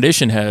 And the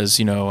foundation has,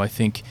 I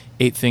think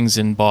 8 things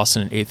in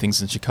Boston and 8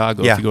 things in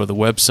Chicago. Yeah. If you go to the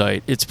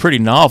website, it's pretty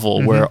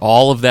novel Mhm. where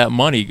all of that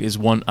money is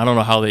one. I don't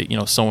know how they,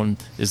 someone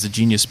is the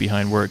genius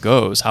behind where it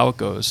goes, how it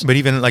goes. but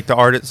even like the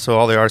artists, so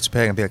all the artists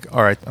pay, and be like,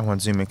 all right, I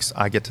want Zoom because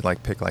I get to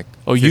like pick like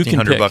Oh, you can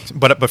pick. $1,500.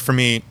 But for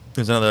me,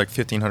 there's another like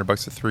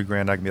 $1,500 to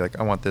 $3,000. I can be like,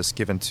 I want this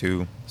given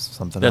to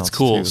something else. That's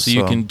cool. too. So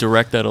you can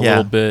direct that a Yeah.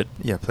 little bit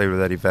Yeah, played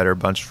with Eddie Vedder a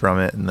bunch from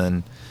it, and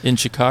then in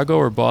Chicago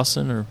or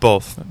Boston or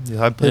both.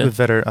 Yeah, I played Yeah. with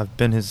Vedder. I've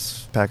been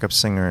his backup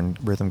singer and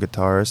rhythm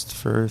guitarist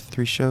for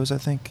 3 shows, I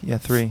think. Yeah,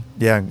 3.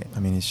 Yeah, I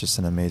mean, he's just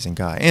an amazing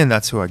guy, and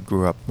that's who I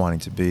grew up wanting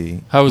to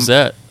be. How was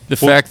that? The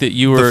Well, fact that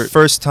you were the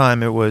first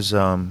time it was.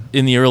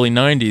 in the early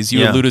 90s, you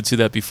Yeah. alluded to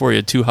that before. You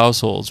had 2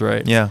 households,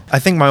 right? Yeah, I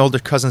think my older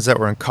cousins that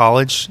were in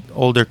college,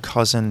 older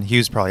cousin, he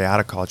was probably out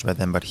of college by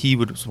then, but he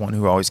was one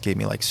who always gave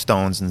me like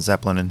Stones and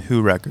Zeppelin and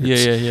Who records.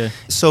 Yeah.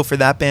 So for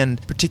that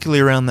band,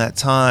 particularly around that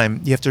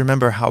time, you have to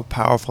remember how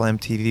powerful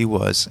MTV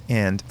was.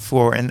 And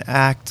for an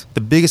act,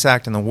 the biggest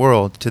act in the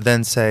world, to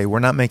then say, we're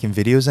not making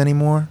videos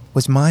anymore,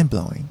 was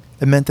mind-blowing.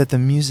 It meant that the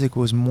music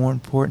was more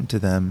important to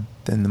them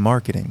than the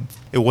marketing.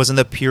 It wasn't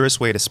the purest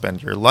way to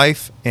spend your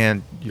life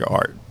and your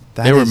art.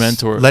 They were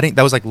mentors.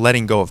 That was like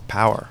letting go of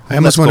power. I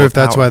almost Let wonder go if of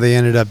that's power. why they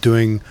ended up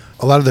doing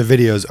a lot of the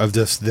videos of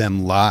just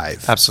them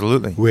live.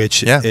 Absolutely.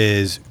 Which Yeah.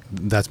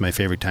 that's my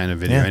favorite kind of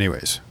video Yeah.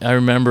 anyways. I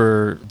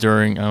remember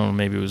during, I don't know,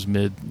 maybe it was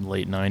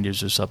late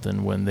 90s or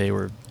something, when they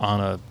were on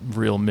a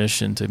real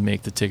mission to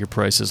make the ticket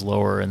prices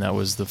lower, and that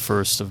was the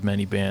first of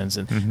many bands.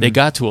 And Mhm. they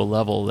got to a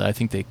level that I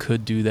think they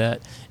could do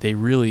that. They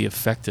really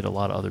affected a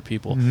lot of other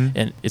people. Mhm.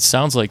 And it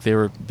sounds like they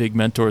were big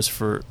mentors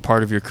for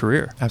part of your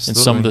career. And some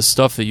Absolutely. of the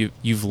stuff that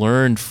you've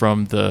learned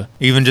from the...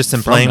 Even just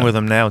in from playing them. with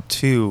them now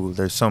too,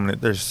 there's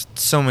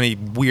so many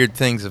weird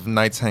things of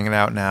nights hanging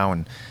out now,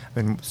 and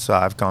so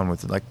I've gone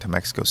with like to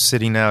Mexico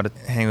City now to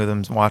hang with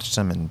them, watched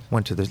them, and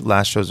went to the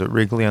last shows at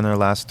Wrigley on their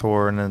last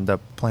tour, and ended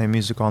up playing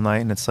music all night.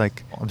 And it's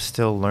like I'm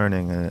still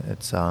learning, and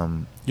it's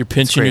You're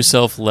pinching great.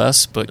 yourself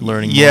less, but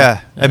learning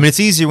Yeah, more. I mean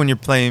it's easier when you're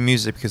playing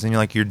music because then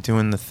you're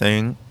doing the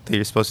thing that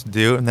you're supposed to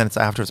do, and then it's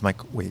afterwards I'm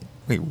like, wait,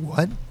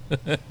 what?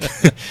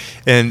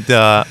 And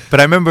but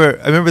I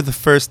remember the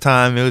first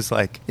time it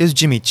was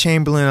Jimmy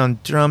Chamberlain on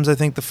drums, I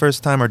think the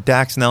first time, or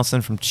Dax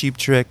Nelson from Cheap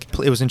Trick.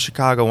 It was in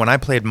Chicago when I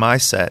played my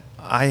set.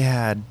 I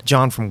had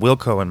John from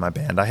Wilco in my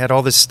band. I had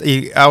all this.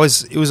 It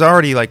was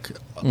already like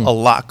a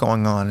lot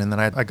going on, and then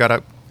I got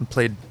up and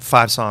played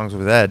 5 songs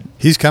with Ed.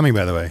 He's coming,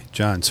 by the way,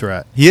 John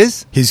Surratt. He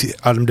is? He's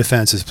Autumn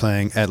Defense is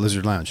playing at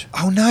Lizard Lounge.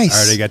 Oh, nice.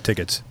 I already got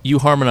tickets. You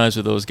harmonize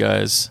with those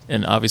guys,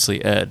 and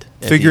obviously Ed.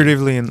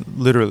 Figuratively and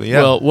literally,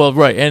 yeah. Well,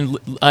 right. And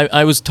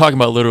I was talking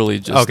about literally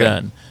just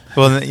then.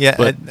 Well, yeah.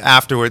 But-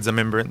 Afterwards, I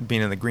remember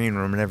being in the green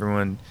room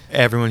and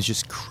everyone's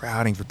just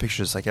crowding for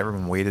pictures. Like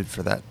everyone waited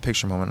for that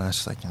picture moment. And I was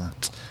just like,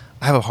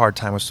 I have a hard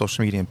time with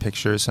social media and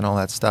pictures and all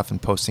that stuff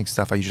and posting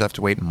stuff. I usually have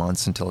to wait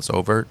months until it's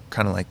over.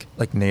 Kind of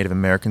like Native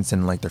Americans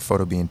didn't like their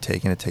photo being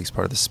taken. It takes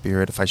part of the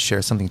spirit. If I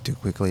share something too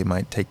quickly, it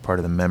might take part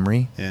of the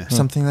memory. Yeah.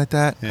 Something like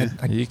that. Yeah.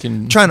 I'm You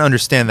trying to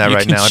understand that you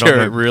right can now. I share don't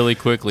it know. really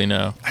quickly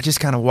now. I just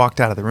kind of walked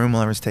out of the room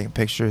while I was taking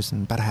pictures,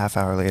 and about a half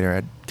hour later,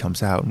 Ed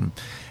comes out and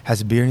has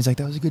a beer, and he's like,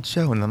 "That was a good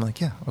show." And I'm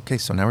like, "Yeah, okay."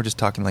 So now we're just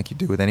talking like you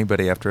do with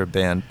anybody after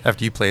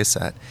you play a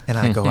set. And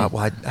I go out.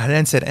 Well, I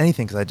hadn't said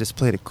anything because I just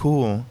played it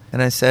cool. And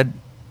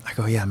I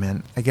go, "Yeah,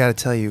 man, I got to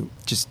tell you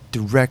just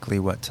directly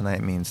what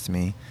tonight means to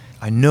me.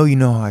 I know you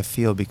know how I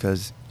feel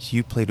because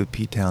you played with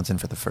Pete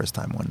Townsend for the first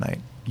time one night.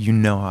 You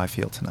know how I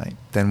feel tonight."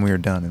 Then we were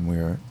done, and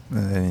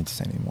I didn't need to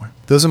say anymore.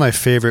 Those are my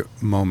favorite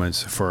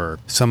moments for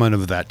someone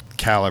of that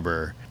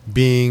caliber,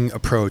 being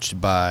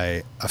approached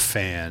by a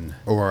fan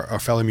or a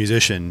fellow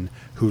musician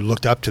who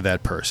looked up to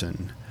that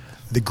person.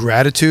 The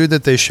gratitude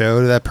that they show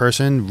to that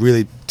person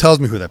really tells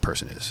me who that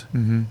person is.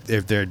 Mm-hmm.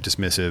 If they're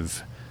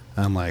dismissive,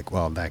 I'm like,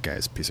 well, that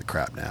guy's a piece of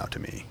crap now to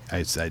me.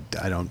 I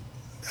don't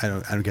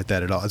get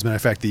that at all. As a matter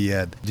of fact,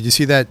 did you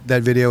see that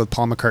video with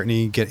Paul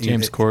McCartney getting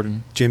James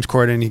Corden. James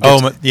Corden. He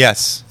gets,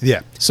 Yes.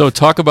 yeah. So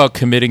talk about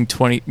committing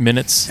 20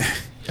 minutes.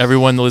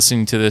 Everyone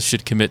listening to this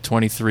should commit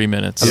 23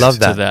 minutes I love to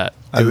that. that.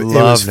 I It love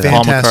was that.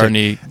 Paul fantastic.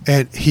 McCartney,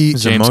 And he,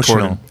 It's James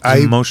emotional.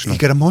 Corden. Emotional. He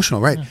got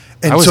emotional, right? I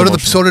And was so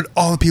emotional. did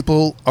all the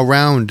people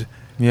around.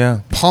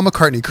 Yeah. Paul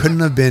McCartney couldn't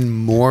have been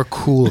more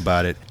cool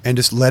about it, and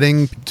just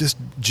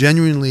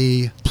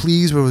genuinely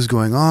pleased what was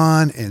going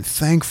on and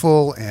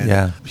thankful, and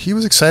Yeah. he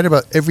was excited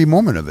about every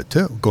moment of it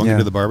too. Going Yeah.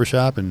 into the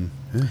barbershop and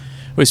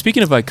Wait,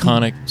 speaking of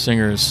iconic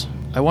singers,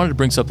 I wanted to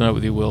bring something up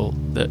with you, Will.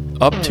 That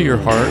Up to Your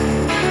Heart.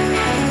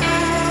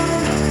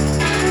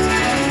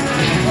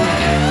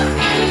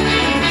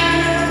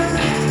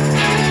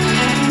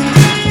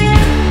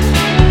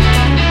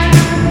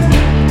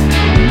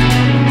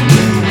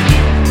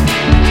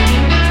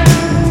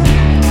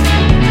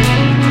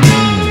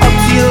 Up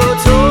to your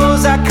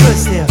toes, I could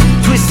still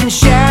twist and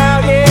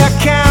shout. Yeah, I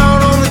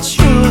count on the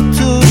truth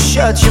to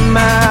shut your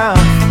mouth.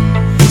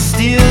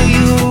 Still,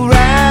 you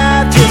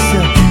right, just to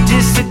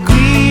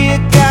disagree.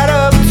 It got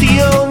up to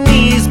your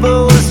knees,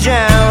 but was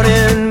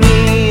drowning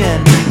me.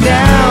 And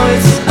now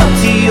it's up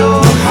to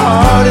your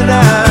heart, and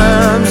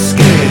I'm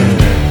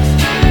scared.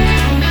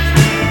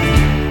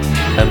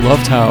 I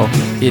loved how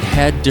it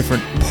had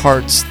different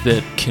parts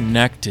that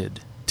connected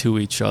to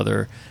each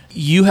other.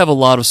 You have a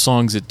lot of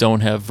songs that don't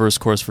have verse,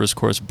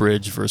 chorus,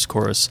 bridge, verse,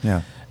 chorus.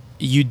 Yeah.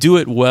 You do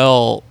it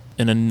well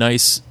in a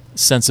nice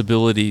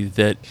sensibility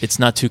that it's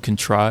not too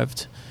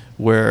contrived,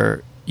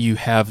 where you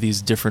have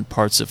these different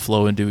parts that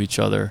flow into each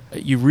other.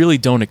 You really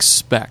don't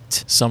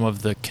expect some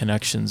of the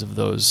connections of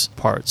those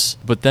parts.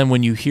 But then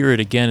when you hear it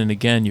again and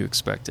again, you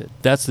expect it.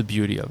 That's the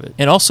beauty of it.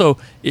 And also,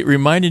 it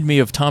reminded me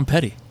of Tom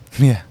Petty.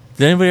 Yeah.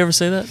 Did anybody ever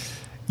say that?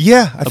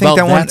 Yeah, I think About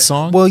that that one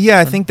song? Well, yeah,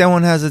 I think that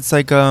one has it's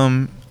like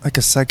a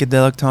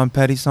psychedelic Tom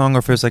Petty song, or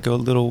if it's like a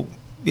little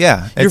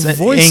Your it's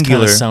voice kind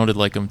angular. of sounded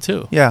like him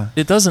too. Yeah.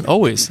 It doesn't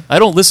always. I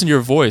don't listen to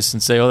your voice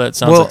and say, "Oh, that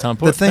sounds Well, like Tom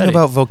the thing Petty."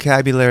 about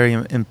vocabulary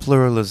and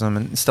pluralism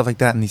and stuff like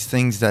that, and these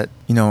things that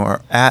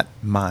are at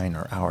mine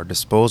or our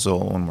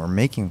disposal when we're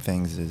making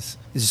things, is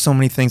there's so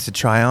many things to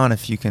try on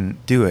if you can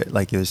do it.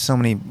 Like there's so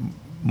many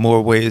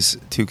more ways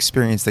to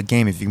experience the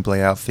game if you can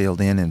play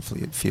outfield, in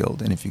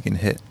infield, and if you can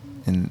hit.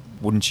 And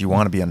wouldn't you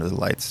want to be under the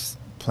lights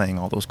playing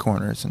all those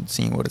corners and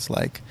seeing what it's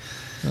like?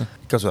 It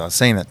goes without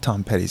saying that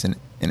Tom Petty's an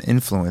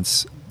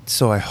influence.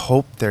 So I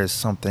hope there's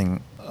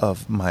something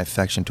of my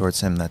affection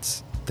towards him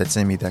that's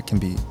in me that can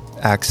be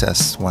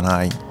accessed when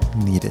I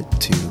need it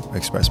to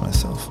express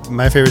myself.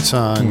 my favorite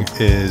song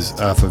is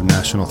off of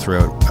National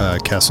Throat,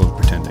 Castle of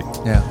Pretending.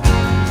 Yeah.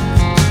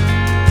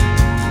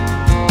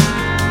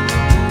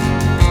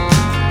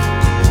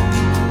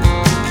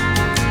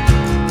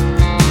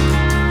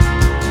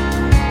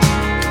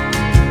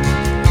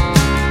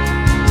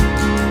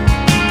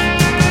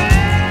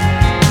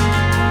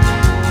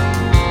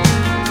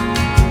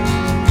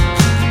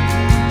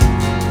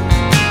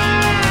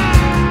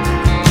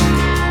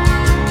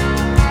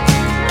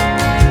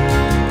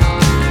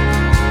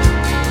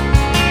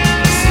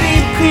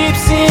 Sleep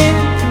creeps in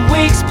and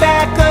wakes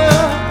back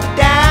up.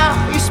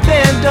 Down you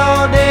spend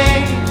all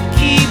day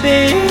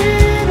keeping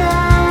it out.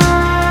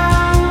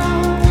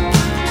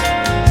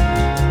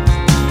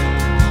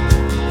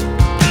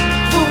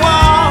 The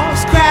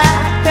walls crack,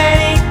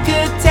 panic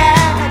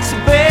attacks. A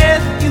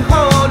breath you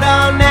hold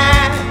all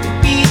night to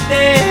beat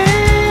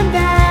them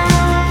down.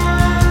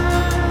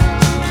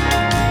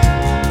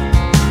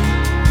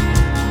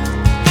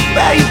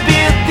 But you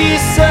built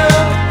this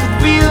up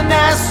with real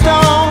nice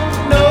stone.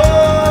 No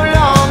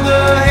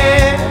longer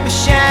have a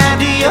shine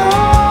to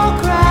your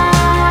crown.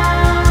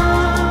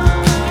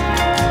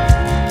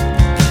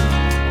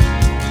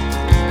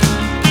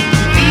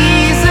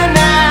 These are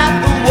not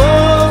the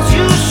walls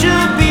you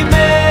should be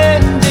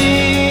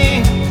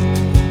mending.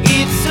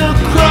 It's a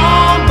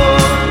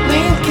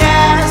crumbling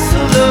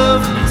castle of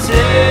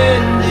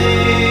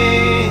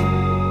pretending.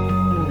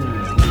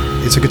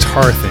 It's a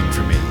guitar thing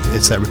for me.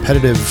 It's that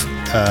repetitive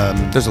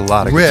There's a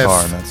lot of riff,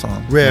 guitar in that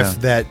song. riff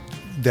Yeah.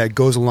 that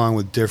goes along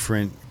with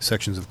different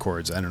sections of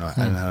chords. I don't know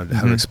how to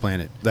Mhm. explain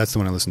it. That's the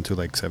one I listened to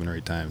like 7 or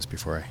 8 times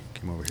before I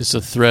came over here. just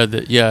a thread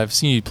that, I've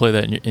seen you play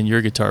that in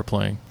your guitar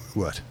playing.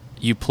 What?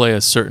 You play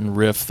a certain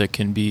riff that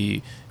can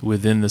be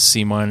within the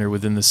C minor,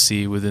 within the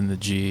C, within the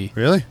G,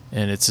 Really?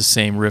 and it's the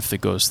same riff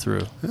that goes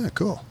through. Yeah,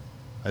 cool.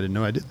 I didn't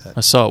know I did I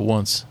that. saw it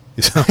once.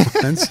 You saw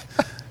once?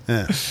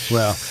 Yeah.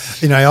 Well,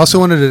 I also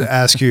wanted to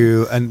ask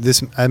you, and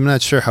this, I'm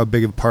not sure how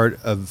big a part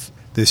of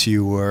this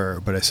you were,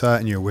 but I saw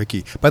it in your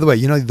wiki. By the way,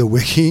 the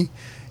wiki,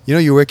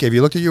 your wiki, have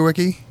you looked at your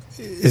wiki?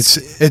 It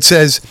says... It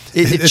says-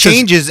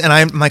 changes, and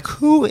I'm like,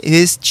 who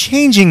is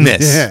changing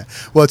this? Yeah.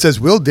 Well, it says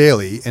Will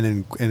Daly,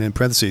 and in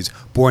parentheses,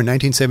 born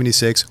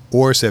 1976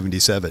 or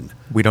 77.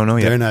 We don't know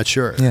yet. They're not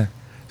sure. Yeah.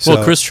 So,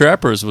 Well, Chris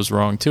Trappers was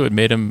wrong too. It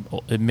made him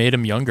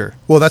younger.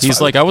 Well, that's he's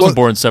fine. like, I wasn't Well-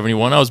 born in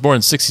 71. I was born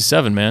in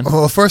 67, man.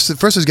 Well, first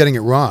is getting it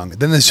wrong.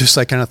 Then there's just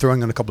like kind of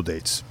throwing on a couple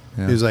dates.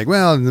 Yeah. He was like,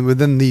 well,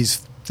 within these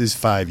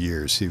 5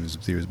 years, he was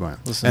born.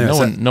 Listen,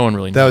 Anyway, no one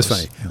really knows. That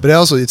was funny. But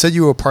it said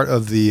you were part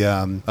of the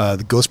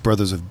Ghost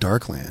Brothers of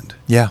Darkland.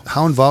 Yeah.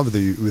 How involved were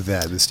you with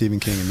that, with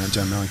Stephen King and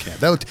John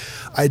Mellencamp?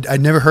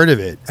 I'd never heard of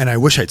it, and I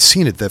wish I'd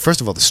seen it.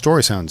 First of all, the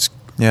story sounds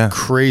Yeah.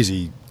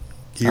 crazy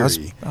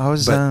eerie. I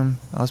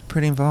was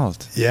pretty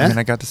involved. Yeah? I mean,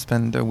 I got to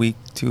spend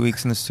 2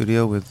 weeks in the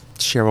studio with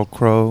Sheryl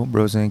Crow,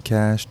 Roseanne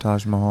Cash,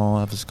 Taj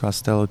Mahal, Elvis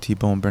Costello,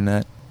 T-Bone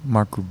Burnett,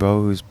 Mark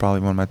Ribot, who's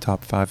probably one of my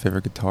top 5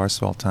 favorite guitarists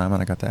of all time,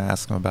 and I got to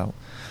ask him about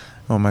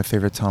one of my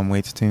favorite Tom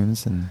Waits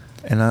tunes, and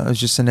it was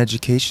just an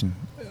education.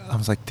 I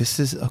was like, this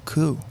is a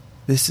coup.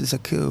 This is a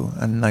coup.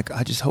 And like,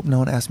 I just hope no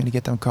one asks me to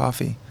get them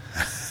coffee.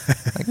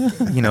 Like,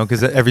 you know,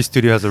 because every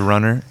studio has a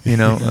runner, you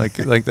know, like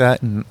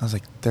that. And I was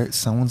like,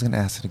 someone's going to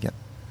ask me to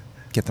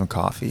get them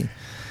coffee.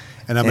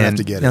 And I'm going to have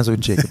to get it. I was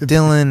with Jacob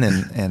Dylan,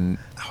 and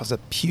I was a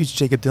huge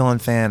Jacob Dylan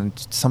fan.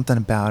 And something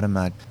about him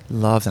I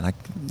loved, and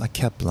I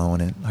kept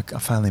blowing it. Like, I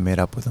finally made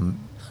up with him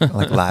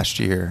like last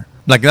year.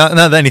 Like, not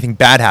that anything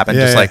bad happened,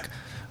 just like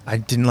I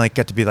didn't like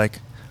get to be like,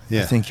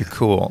 I think you're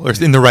cool, or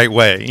in the right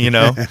way, you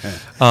know.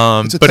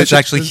 But it's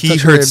actually he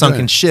heard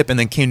Sunken Ship and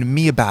then came to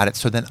me about it.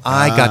 So then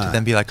I got to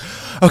then be like,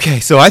 okay,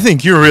 so I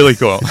think you're really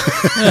cool.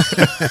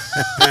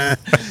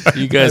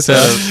 You guys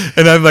have,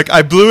 and I'm like,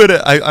 I blew it.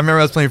 I remember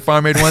I was playing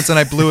Farm Aid once, and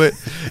I blew it,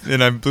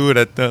 and I blew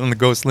it on the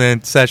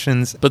Ghostland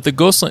sessions. but the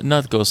Ghostland,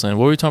 not Ghostland.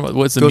 What were we talking about?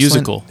 What's the Ghostland-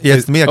 musical? Yeah,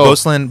 it's me.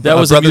 Ghostland. That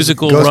was a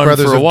musical Ghost run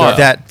Brothers for a of while.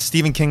 that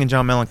Stephen King and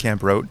John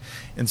Mellencamp wrote.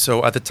 And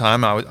so at the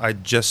time, I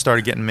just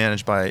started getting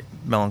managed by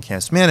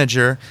Mellencamp's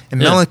manager.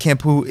 And Yeah.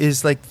 Mellencamp, who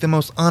is like the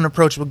most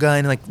unapproachable guy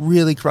and like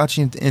really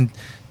crotchety and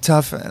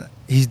tough,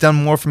 he's done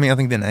more for me, I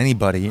think, than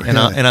anybody. And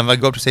I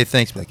go up to say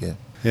thanks, be like,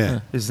 Yeah.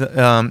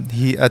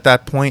 he at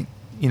that point,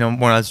 you know,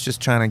 when I was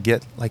just trying to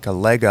get like a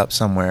leg up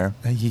somewhere,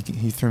 he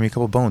threw me a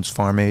couple bones,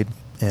 Farm Aid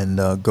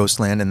and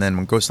Ghostland. And then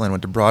when Ghostland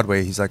went to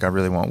Broadway, he's like, I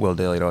really want Will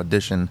Daly to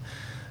audition.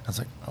 I was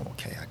like, oh,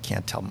 okay, I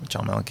can't tell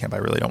John Mellencamp I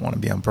really don't want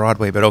to be on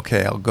Broadway, but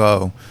okay, I'll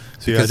go.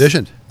 So you Because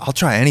auditioned? I'll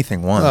try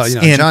anything once. Well,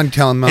 you know,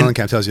 John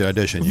Mellencamp tells you to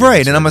audition. You Right,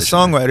 just and I'm a audition.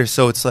 songwriter,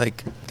 so it's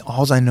like,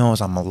 all I know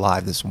is I'm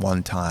alive this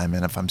one time,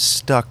 and if I'm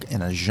stuck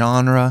in a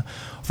genre,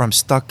 or I'm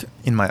stuck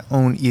in my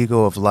own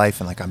ego of life,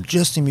 and like I'm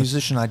just a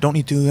musician, I don't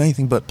need to do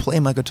anything but play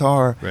my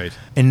guitar, Right.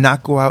 and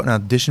not go out and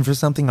audition for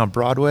something on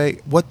Broadway,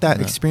 what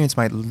that experience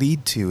might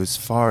lead to as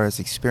far as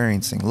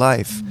experiencing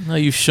life. No,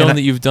 you've shown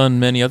that you've done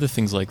many other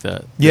things like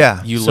that.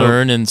 Yeah, You so-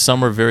 learn, and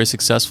some are very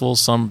successful.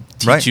 Some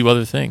teach Right. you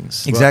other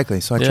things.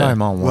 Exactly, so I yeah. try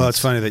them all once. Well, it's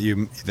funny that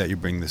you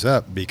bring this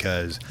up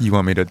because You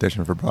want me to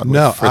audition for Broadway?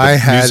 No, for the I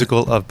had-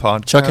 musical of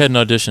podcast. Chuck had an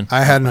audition.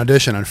 I had an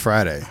audition on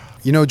Friday.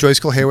 You know Joyce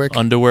Cole Haywick?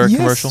 Underwear Yes.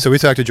 commercial. So we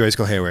talked to Joyce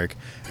Cole Haywick.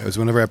 It was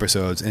one of our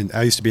episodes, and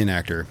I used to be an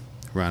actor.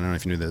 Ron, I don't know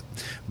if you knew that,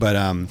 but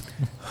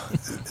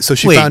so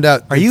she Wait, found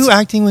out. Are you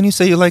acting when you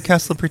say you like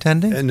Castle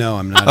Pretending? No,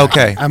 I'm not.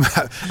 Okay.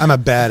 I'm a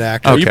bad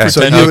actor. Oh, you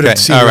So pretend- you would have okay.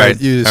 seen All right,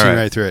 right. you'd have All seen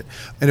right. right through it.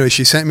 Anyway,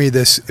 she sent me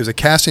this. It was a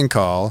casting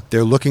call.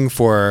 They're looking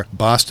for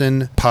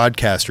Boston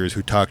podcasters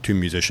who talk to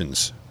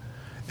musicians,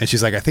 and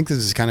she's like, "I think this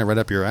is kind of right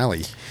up your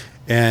alley."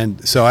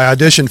 And so I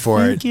auditioned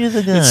for it.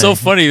 It's so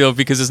funny though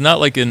because it's not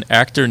like an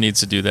actor needs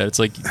to do that. It's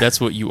like that's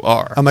what you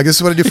are. I'm like, this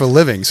is what I do for a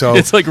living. So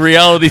It's like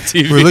reality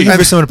TV. We're looking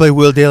for someone to play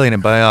Will Daly in a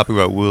biopic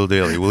about Will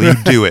Daly. Will you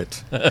do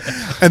it?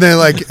 And then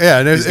like, yeah,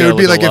 and He's it would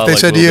gotta be look like a if lot they like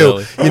said to Will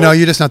you, Daly. you know,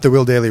 you're just not the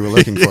Will Daly we're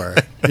looking for,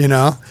 you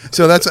know.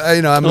 So that's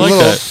I'm I a like little.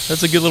 that.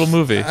 That's a good little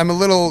movie. I'm a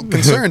little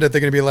concerned that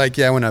they're going to be like,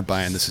 yeah, we're not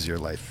buying. This is your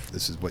life.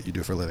 This is what you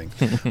do for a living.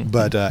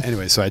 But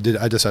anyway, so I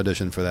just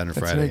auditioned for that on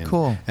Friday. very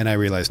cool. And I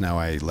realized now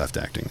I left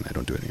acting and I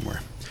don't do it anymore.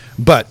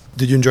 But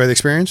did you enjoy the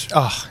experience?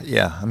 Oh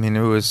yeah, I mean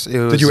it was.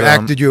 Did you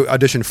act? Did you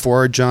audition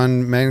for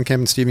John Mellencamp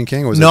and Stephen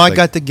King? Or was No, it I like,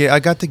 got the gig. I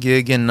got the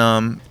gig, and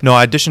no,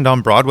 I auditioned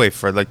on Broadway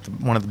for like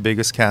one of the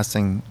biggest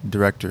casting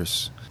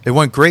directors. It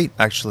went great,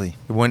 actually.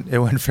 It went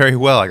very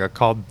well. I got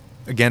called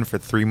again for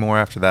 3 more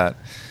after that.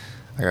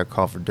 I got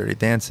called for Dirty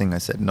Dancing. I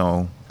said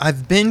no.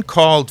 I've been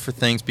called for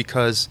things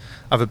because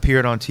I've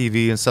appeared on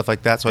TV and stuff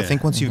like that. So I Yeah.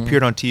 think once you've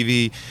appeared on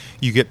TV,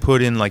 you get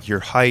put in like your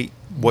height,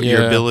 what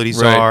your Yeah,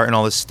 abilities right. are, and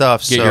all this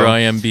stuff. Get so, your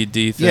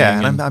IMBD thing. Yeah,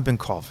 and and- I've been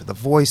called for The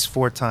Voice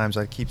 4 times.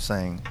 I keep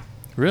saying,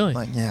 really?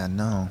 like, yeah,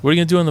 no, What are you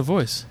gonna do on The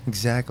Voice?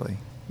 exactly.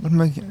 What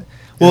am I?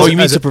 Well, you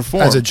mean as to a-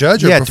 perform as a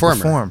judge or yeah,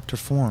 performer? to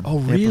perform. Oh,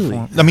 Yeah, really?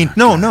 perform. I mean,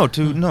 no,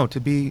 to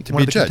be To one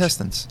be of a the judge.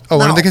 contestants. Oh,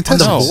 one of the No,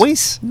 contestants. On No. The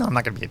Voice? No, I'm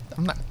not gonna be.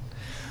 I'm not.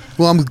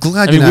 Well, I'm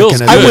glad I mean, you're not Will's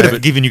going to I do would it.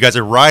 have given you guys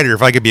a rider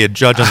if I could be a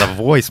judge on The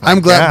Voice. My I'm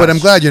glad, but I'm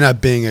gosh. glad you're not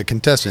being a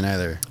contestant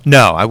either.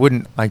 No, I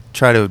wouldn't. I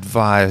try to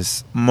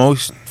advise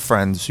most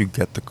friends who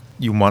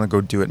you want to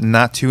go do it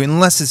not to,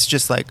 unless it's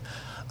just like,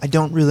 I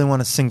don't really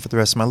want to sing for the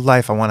rest of my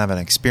life. I want to have an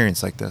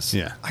experience like this.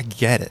 Yeah. I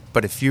get it.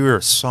 But if you're a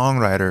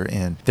songwriter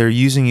and they're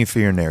using you for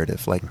your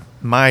narrative, like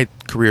my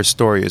career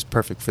story is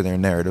perfect for their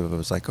narrative. It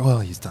was like, oh,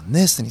 he's done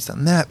this and he's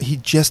done that. He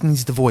just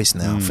needs the voice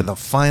now for the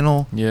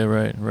final. Yeah,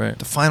 right.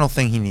 The final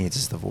thing he needs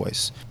is the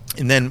voice.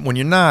 And then when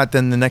you're not,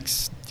 then the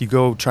next you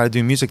go try to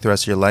do music the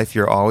rest of your life,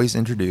 you're always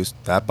introduced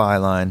that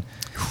byline.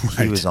 He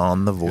Right. was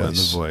on The Voice.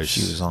 Yeah, The Voice.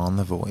 She was on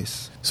The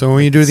Voice. So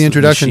when you do It's the a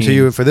introduction to machine.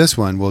 you for this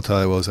one, we'll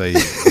say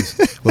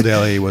Will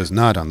Daly was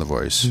not on The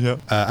Voice.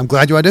 Yep. I'm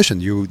glad you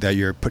auditioned. That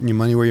you're putting your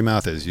money where your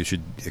mouth is. You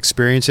should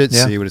experience it,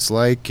 Yeah. see what it's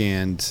like,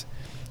 and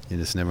You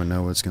just never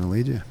know what's going to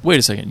lead you. Wait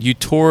a second. You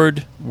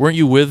toured. Weren't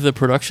you with the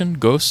production,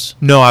 Ghosts?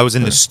 No, I was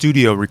in the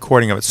studio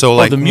recording of it. So,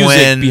 like, the music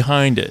when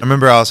behind it. I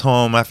remember I was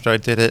home after I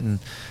did it, and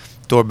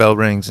doorbell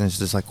rings, and it's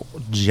just like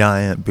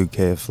giant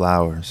bouquet of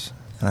flowers.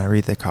 And I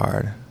read the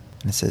card,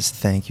 and it says,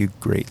 "Thank you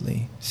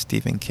greatly,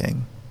 Stephen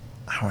King."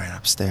 I ran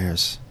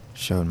upstairs,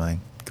 showed my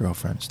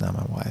girlfriend, who's now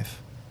my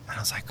wife, and I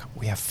was like,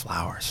 "We have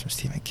flowers from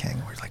Stephen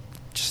King." We're like,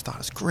 just thought it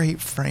was great.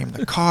 Framed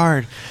the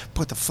card,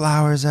 put the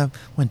flowers up,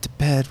 went to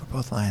bed. We're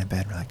both lying in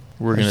bed. We're like,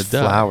 We're gonna "There's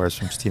die." flowers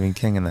from Stephen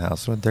King in the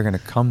house. They're gonna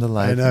come to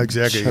life. I know, and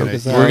exactly. choke You're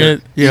us gonna- out." We're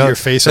gonna Eat your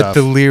face that off.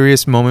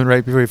 delirious moment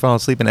right before you fall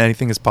asleep, and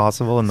anything is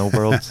possible in the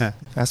world.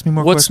 Ask me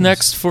more What's questions.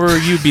 next for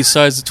you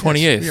besides the Yes,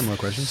 28th? we got more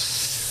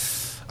questions.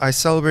 I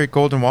celebrate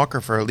Golden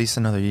Walker for at least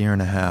another year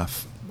and a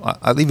half.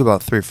 I leave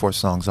about 3 or 4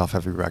 songs off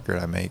every record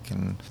I make,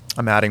 and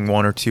I'm adding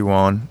 1 or 2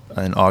 on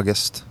in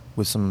August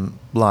with some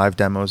live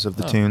demos of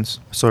the Oh. tunes.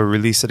 So I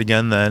release it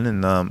again then,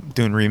 and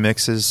doing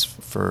remixes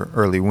for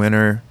early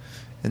winter,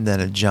 and then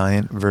a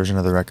giant version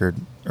of the record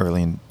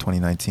early in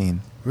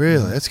 2019.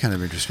 Really? That's kind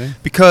of interesting.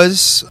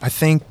 Because I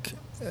think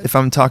if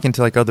I'm talking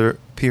to like other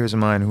peers of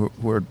mine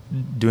who are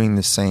doing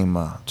the same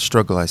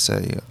struggle, I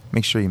say,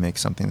 make sure you make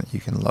something that you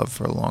can love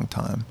for a long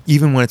time.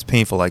 Even when it's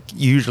painful, like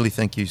you usually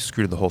think you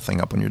screwed the whole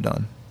thing up when you're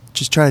done.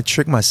 Just try to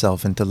trick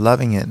myself into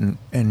loving it.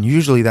 And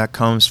usually that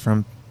comes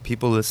from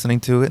people listening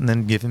to it and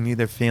then giving me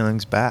their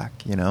feelings back,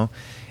 you know?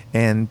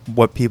 And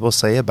what people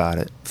say about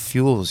it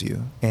fuels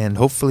you. And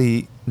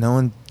hopefully no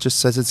one just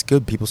says it's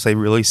good. People say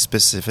really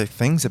specific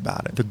things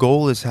about it. The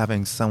goal is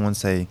having someone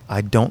say,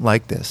 I don't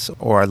like this,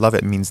 or I love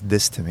it, means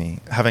this to me.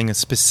 Having a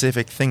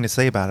specific thing to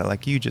say about it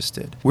like you just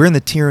did. We're in the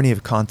tyranny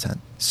of content.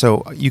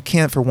 So you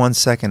can't for 1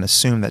 second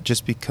assume that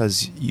just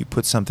because you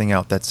put something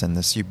out that's in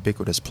this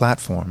ubiquitous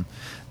platform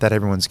that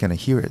everyone's going to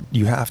hear it.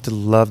 You have to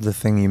love the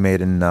thing you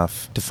made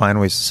enough to find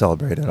ways to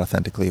celebrate it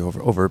authentically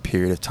over a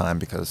period of time,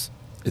 because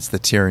it's the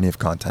tyranny of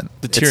content.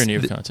 The tyranny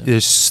of content.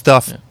 There's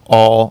stuff Yeah.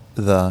 all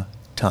the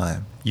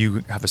time.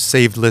 You have a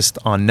saved list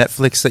on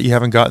Netflix that you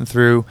haven't gotten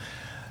through.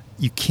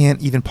 You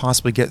can't even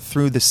possibly get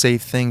through the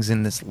saved things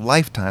in this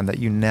lifetime that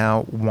you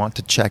now want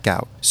to check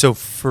out. So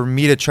for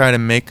me to try to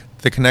make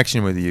the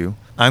connection with you,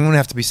 I'm going to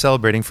have to be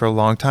celebrating for a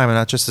long time and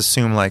not just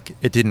assume like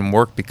it didn't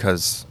work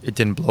because it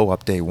didn't blow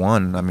up day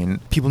one. I mean,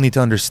 people need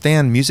to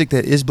understand music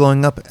that is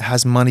blowing up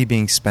has money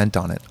being spent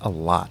on it, a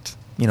lot.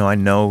 You know, I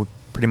know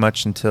pretty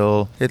much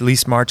until at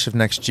least March of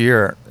next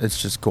year,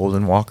 it's just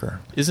Golden Walker.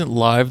 Isn't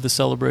live the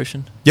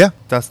celebration? Yeah,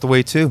 that's the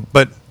way too.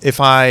 But if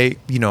I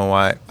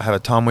have a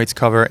Tom Waits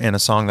cover and a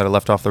song that I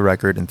left off the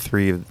record and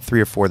three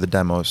or four of the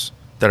demos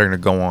that are going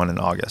to go on in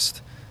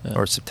August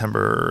or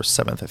September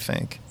 7th, I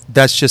think.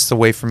 That's just a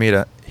way for me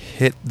to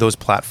hit those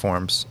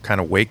platforms,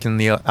 kind of waken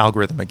the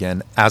algorithm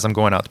again as I'm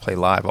going out to play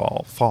live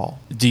all fall.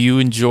 Do you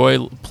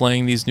enjoy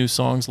playing these new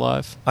songs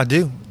live? I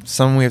do.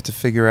 Some we have to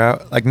figure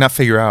out, like not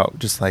figure out,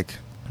 just like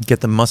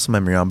get the muscle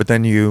memory on. But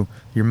then your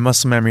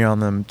muscle memory on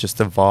them just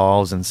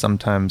evolves, and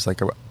sometimes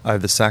like I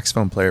have the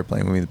saxophone player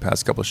playing with me the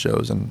past couple of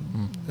shows,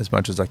 and as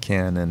much as I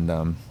can,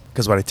 and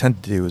because what I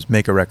tend to do is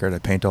make a record, I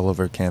paint all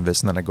over a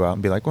canvas, and then I go out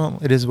and be like, well,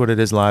 it is what it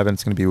is live, and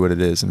it's going to be what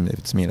it is. And if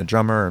it's me and a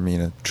drummer or me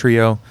and a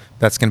trio,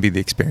 that's going to be the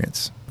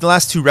experience. The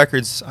last 2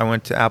 records, I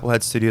went to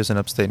Applehead Studios in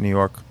upstate New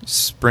York,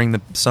 spring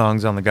the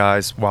songs on the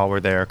guys while we're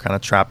there, kind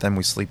of trap them.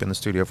 We sleep in the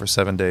studio for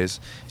 7 days,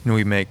 and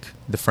we make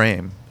the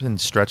frame and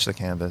stretch the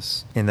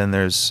canvas. And then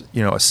there's,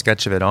 a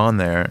sketch of it on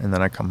there, and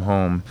then I come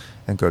home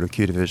and go to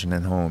Q Division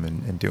and home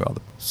and do all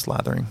the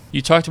slathering.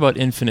 You talked about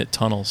infinite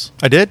tunnels.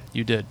 I did?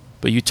 You did.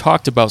 But you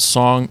talked about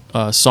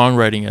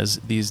songwriting as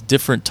these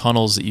different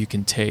tunnels that you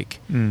can take.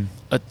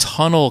 A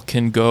tunnel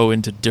can go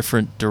into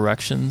different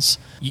directions.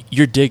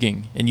 You're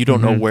digging, and you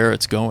don't know where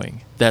it's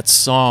going. That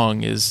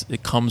song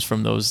it comes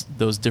from those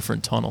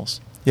different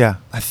tunnels. Yeah,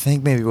 I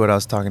think maybe what I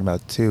was talking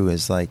about too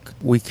is like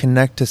we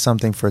connect to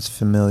something for its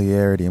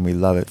familiarity and we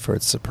love it for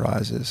its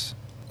surprises.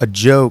 A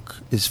joke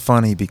is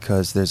funny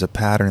because there's a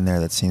pattern there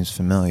that seems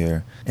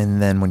familiar,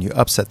 and then when you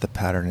upset the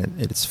pattern,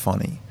 it's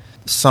funny.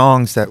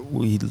 Songs that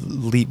we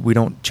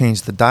don't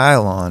change the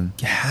dial on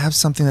have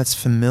something that's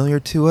familiar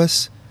to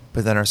us,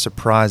 but that are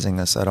surprising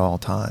us at all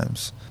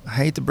times. I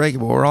hate to break it,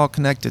 but we're all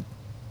connected.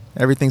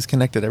 Everything's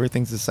connected.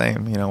 Everything's the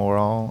same. We're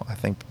all, I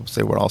think people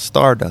say we're all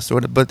stardust,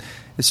 but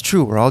it's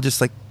true. We're all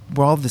just like,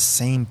 we're all the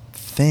same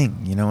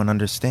thing, and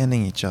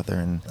understanding each other.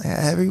 And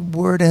every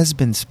word has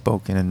been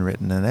spoken and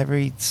written, and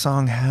every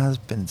song has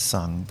been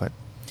sung, but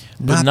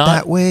not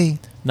that way.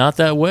 Not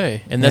that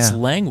way. And that's Yeah.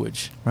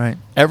 language. Right.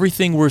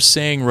 Everything we're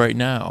saying right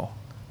now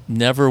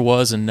never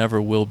was and never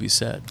will be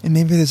said. And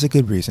maybe there's a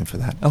good reason for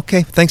that.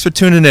 Okay, thanks for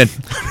tuning in.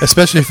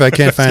 Especially if I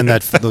can't find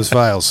those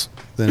files,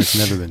 then it's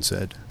never been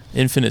said.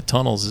 Infinite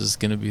Tunnels is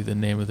going to be the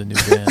name of the new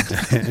band.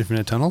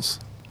 Infinite Tunnels?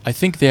 I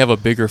think they have a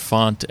bigger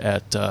font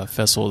at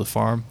Festival of the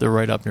Farm. They're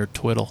right up near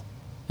Twiddle.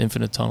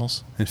 Infinite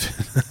Tunnels.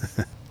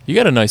 You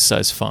got a nice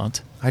size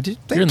font. I did.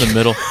 You're in the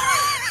middle.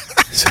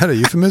 Is that a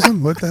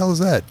euphemism? What the hell is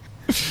that?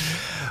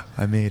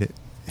 I made it.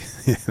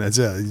 Yeah, that's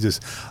it. You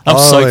just. I'm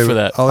all the psyched way- for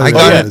that. all the way I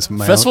got down it. is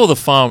my Festival of the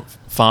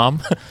Farm?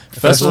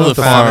 Festival of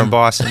the at the Farm in Farm.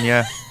 Boston,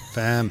 yeah.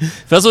 Fam.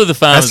 Festival of the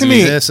Farm That's is gonna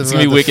going be- it's gonna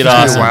be wicked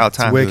awesome. Wild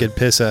time. Wicked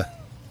pisser.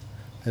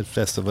 At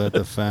Festival at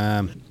the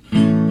Farm.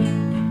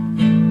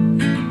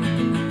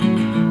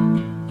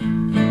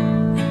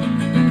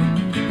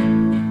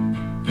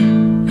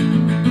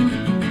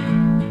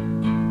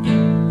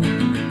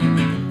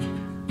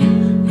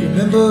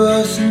 Remember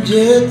us in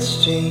jet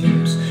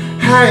streams,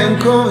 high in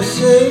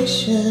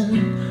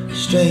conversation,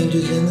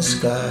 strangers in the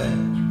sky.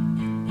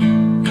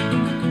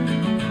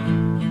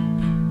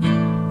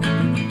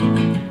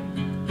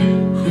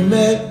 Who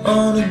met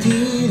on a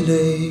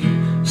delay,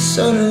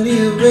 suddenly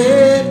a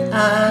red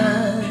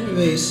eye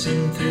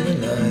racing through the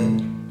night.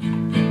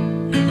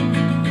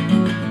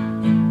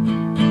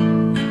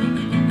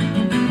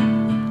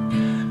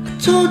 I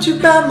told you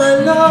about my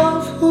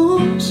love,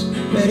 who's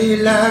ready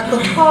like a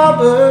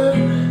harbor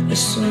as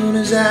soon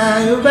as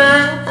I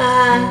arrive.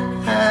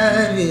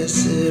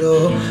 Yes, it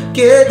all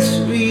gets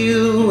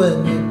real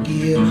when the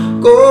gear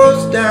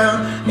goes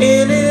down,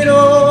 and it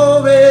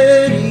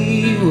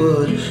already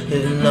would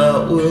if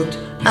not worked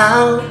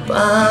out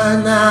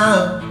by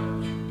now.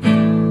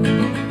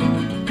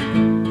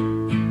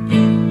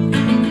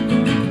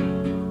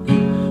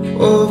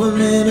 Over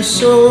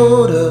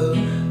Minnesota,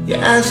 you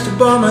asked to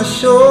bar my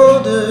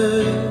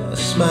shoulder, a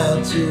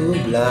smile to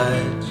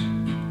oblige.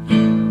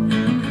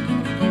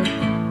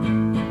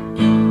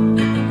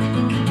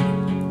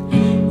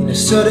 In a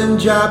sudden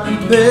drop in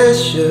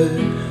pressure,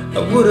 I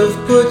would have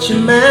put your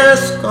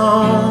mask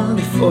on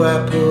before I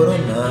put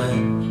on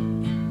mine.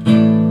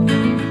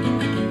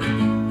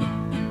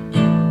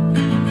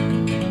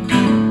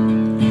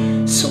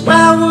 So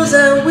why was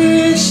I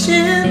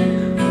wishing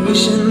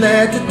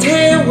that the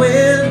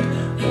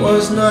tailwind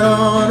was not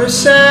on her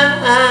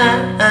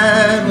side,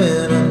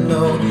 when I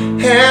know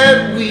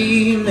had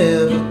we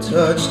never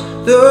touched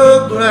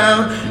the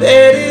ground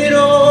that it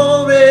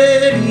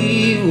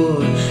already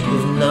would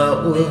if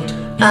not worked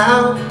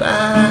out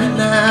by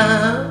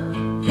now.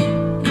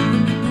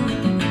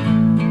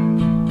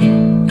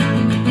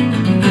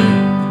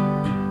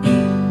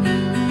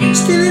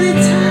 Still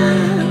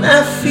anytime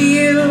I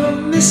feel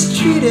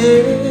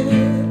mistreated,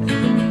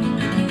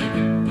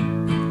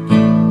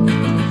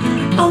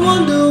 I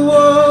wonder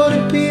what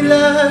it'd be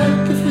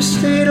like if we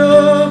stayed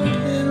up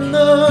in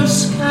the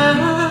sky,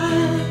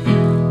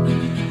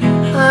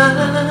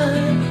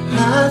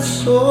 high,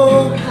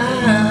 so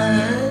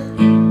high.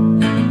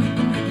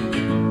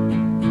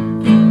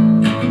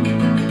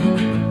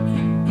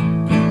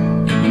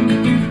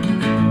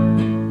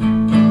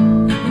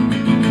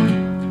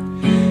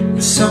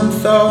 Some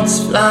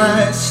thoughts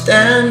fly,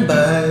 stand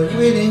by,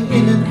 waiting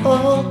in an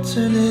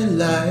alternate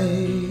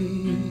life,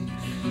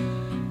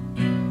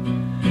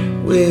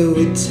 where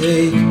we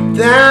take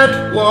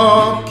that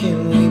walk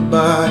and we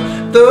buy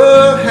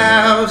the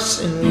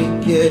house and we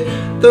get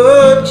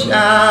the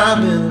job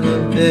and the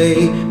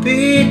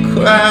baby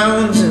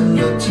crowns and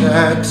the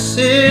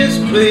taxes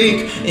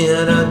break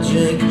and I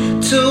drink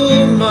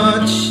too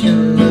much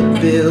and the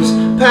bills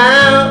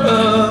pile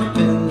up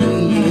and the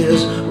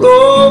years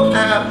roll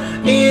out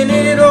and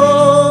it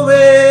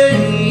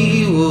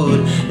already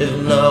would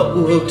if not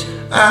worked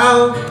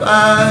out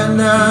by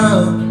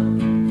now.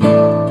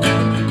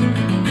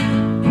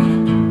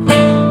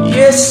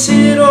 Yes,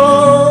 it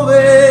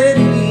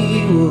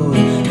already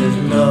would if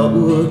not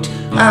worked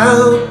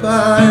out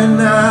by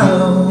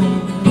now.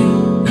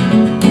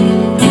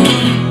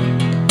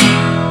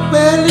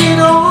 Well, it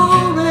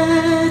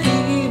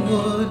already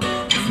would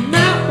if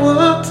not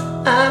worked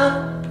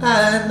out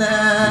by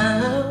now.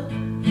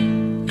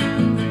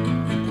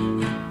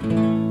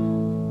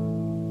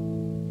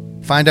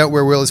 Find out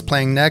where Will is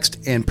playing next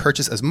and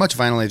purchase as much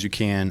vinyl as you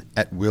can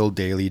at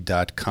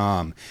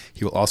willdailey.com.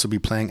 He will also be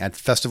playing at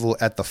Festival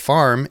at the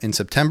Farm in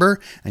September,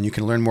 and you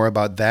can learn more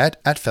about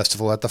that at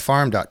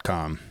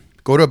festivalatthefarm.com.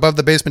 Go to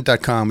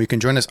abovethebasement.com. You can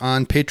join us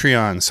on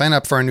Patreon, sign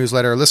up for our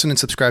newsletter, listen and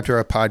subscribe to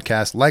our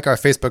podcast, like our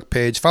Facebook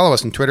page, follow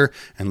us on Twitter,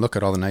 and look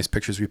at all the nice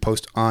pictures we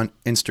post on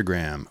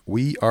Instagram.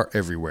 We are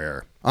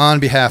everywhere.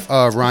 On behalf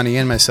of Ronnie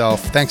and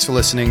myself, thanks for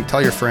listening.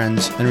 Tell your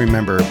friends, and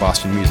remember,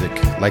 Boston music,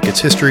 like its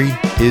history,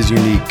 is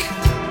unique.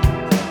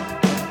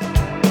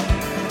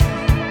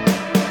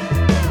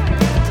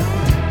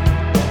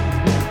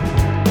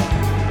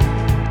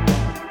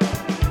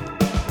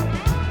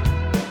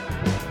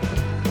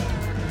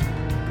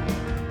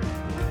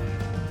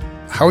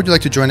 How would you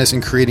like to join us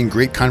in creating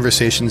great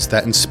conversations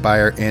that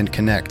inspire and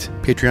connect?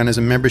 Patreon is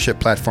a membership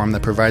platform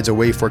that provides a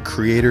way for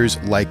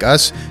creators like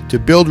us to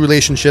build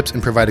relationships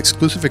and provide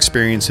exclusive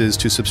experiences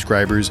to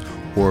subscribers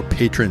or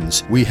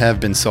patrons. We have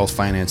been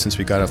self-financed since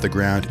we got off the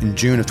ground in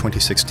June of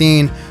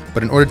 2016,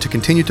 but in order to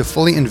continue to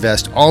fully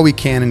invest all we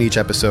can in each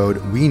episode,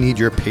 we need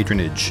your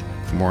patronage.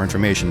 For more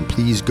information,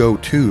 please go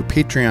to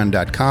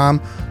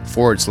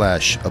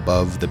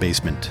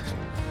patreon.com/abovethebasement.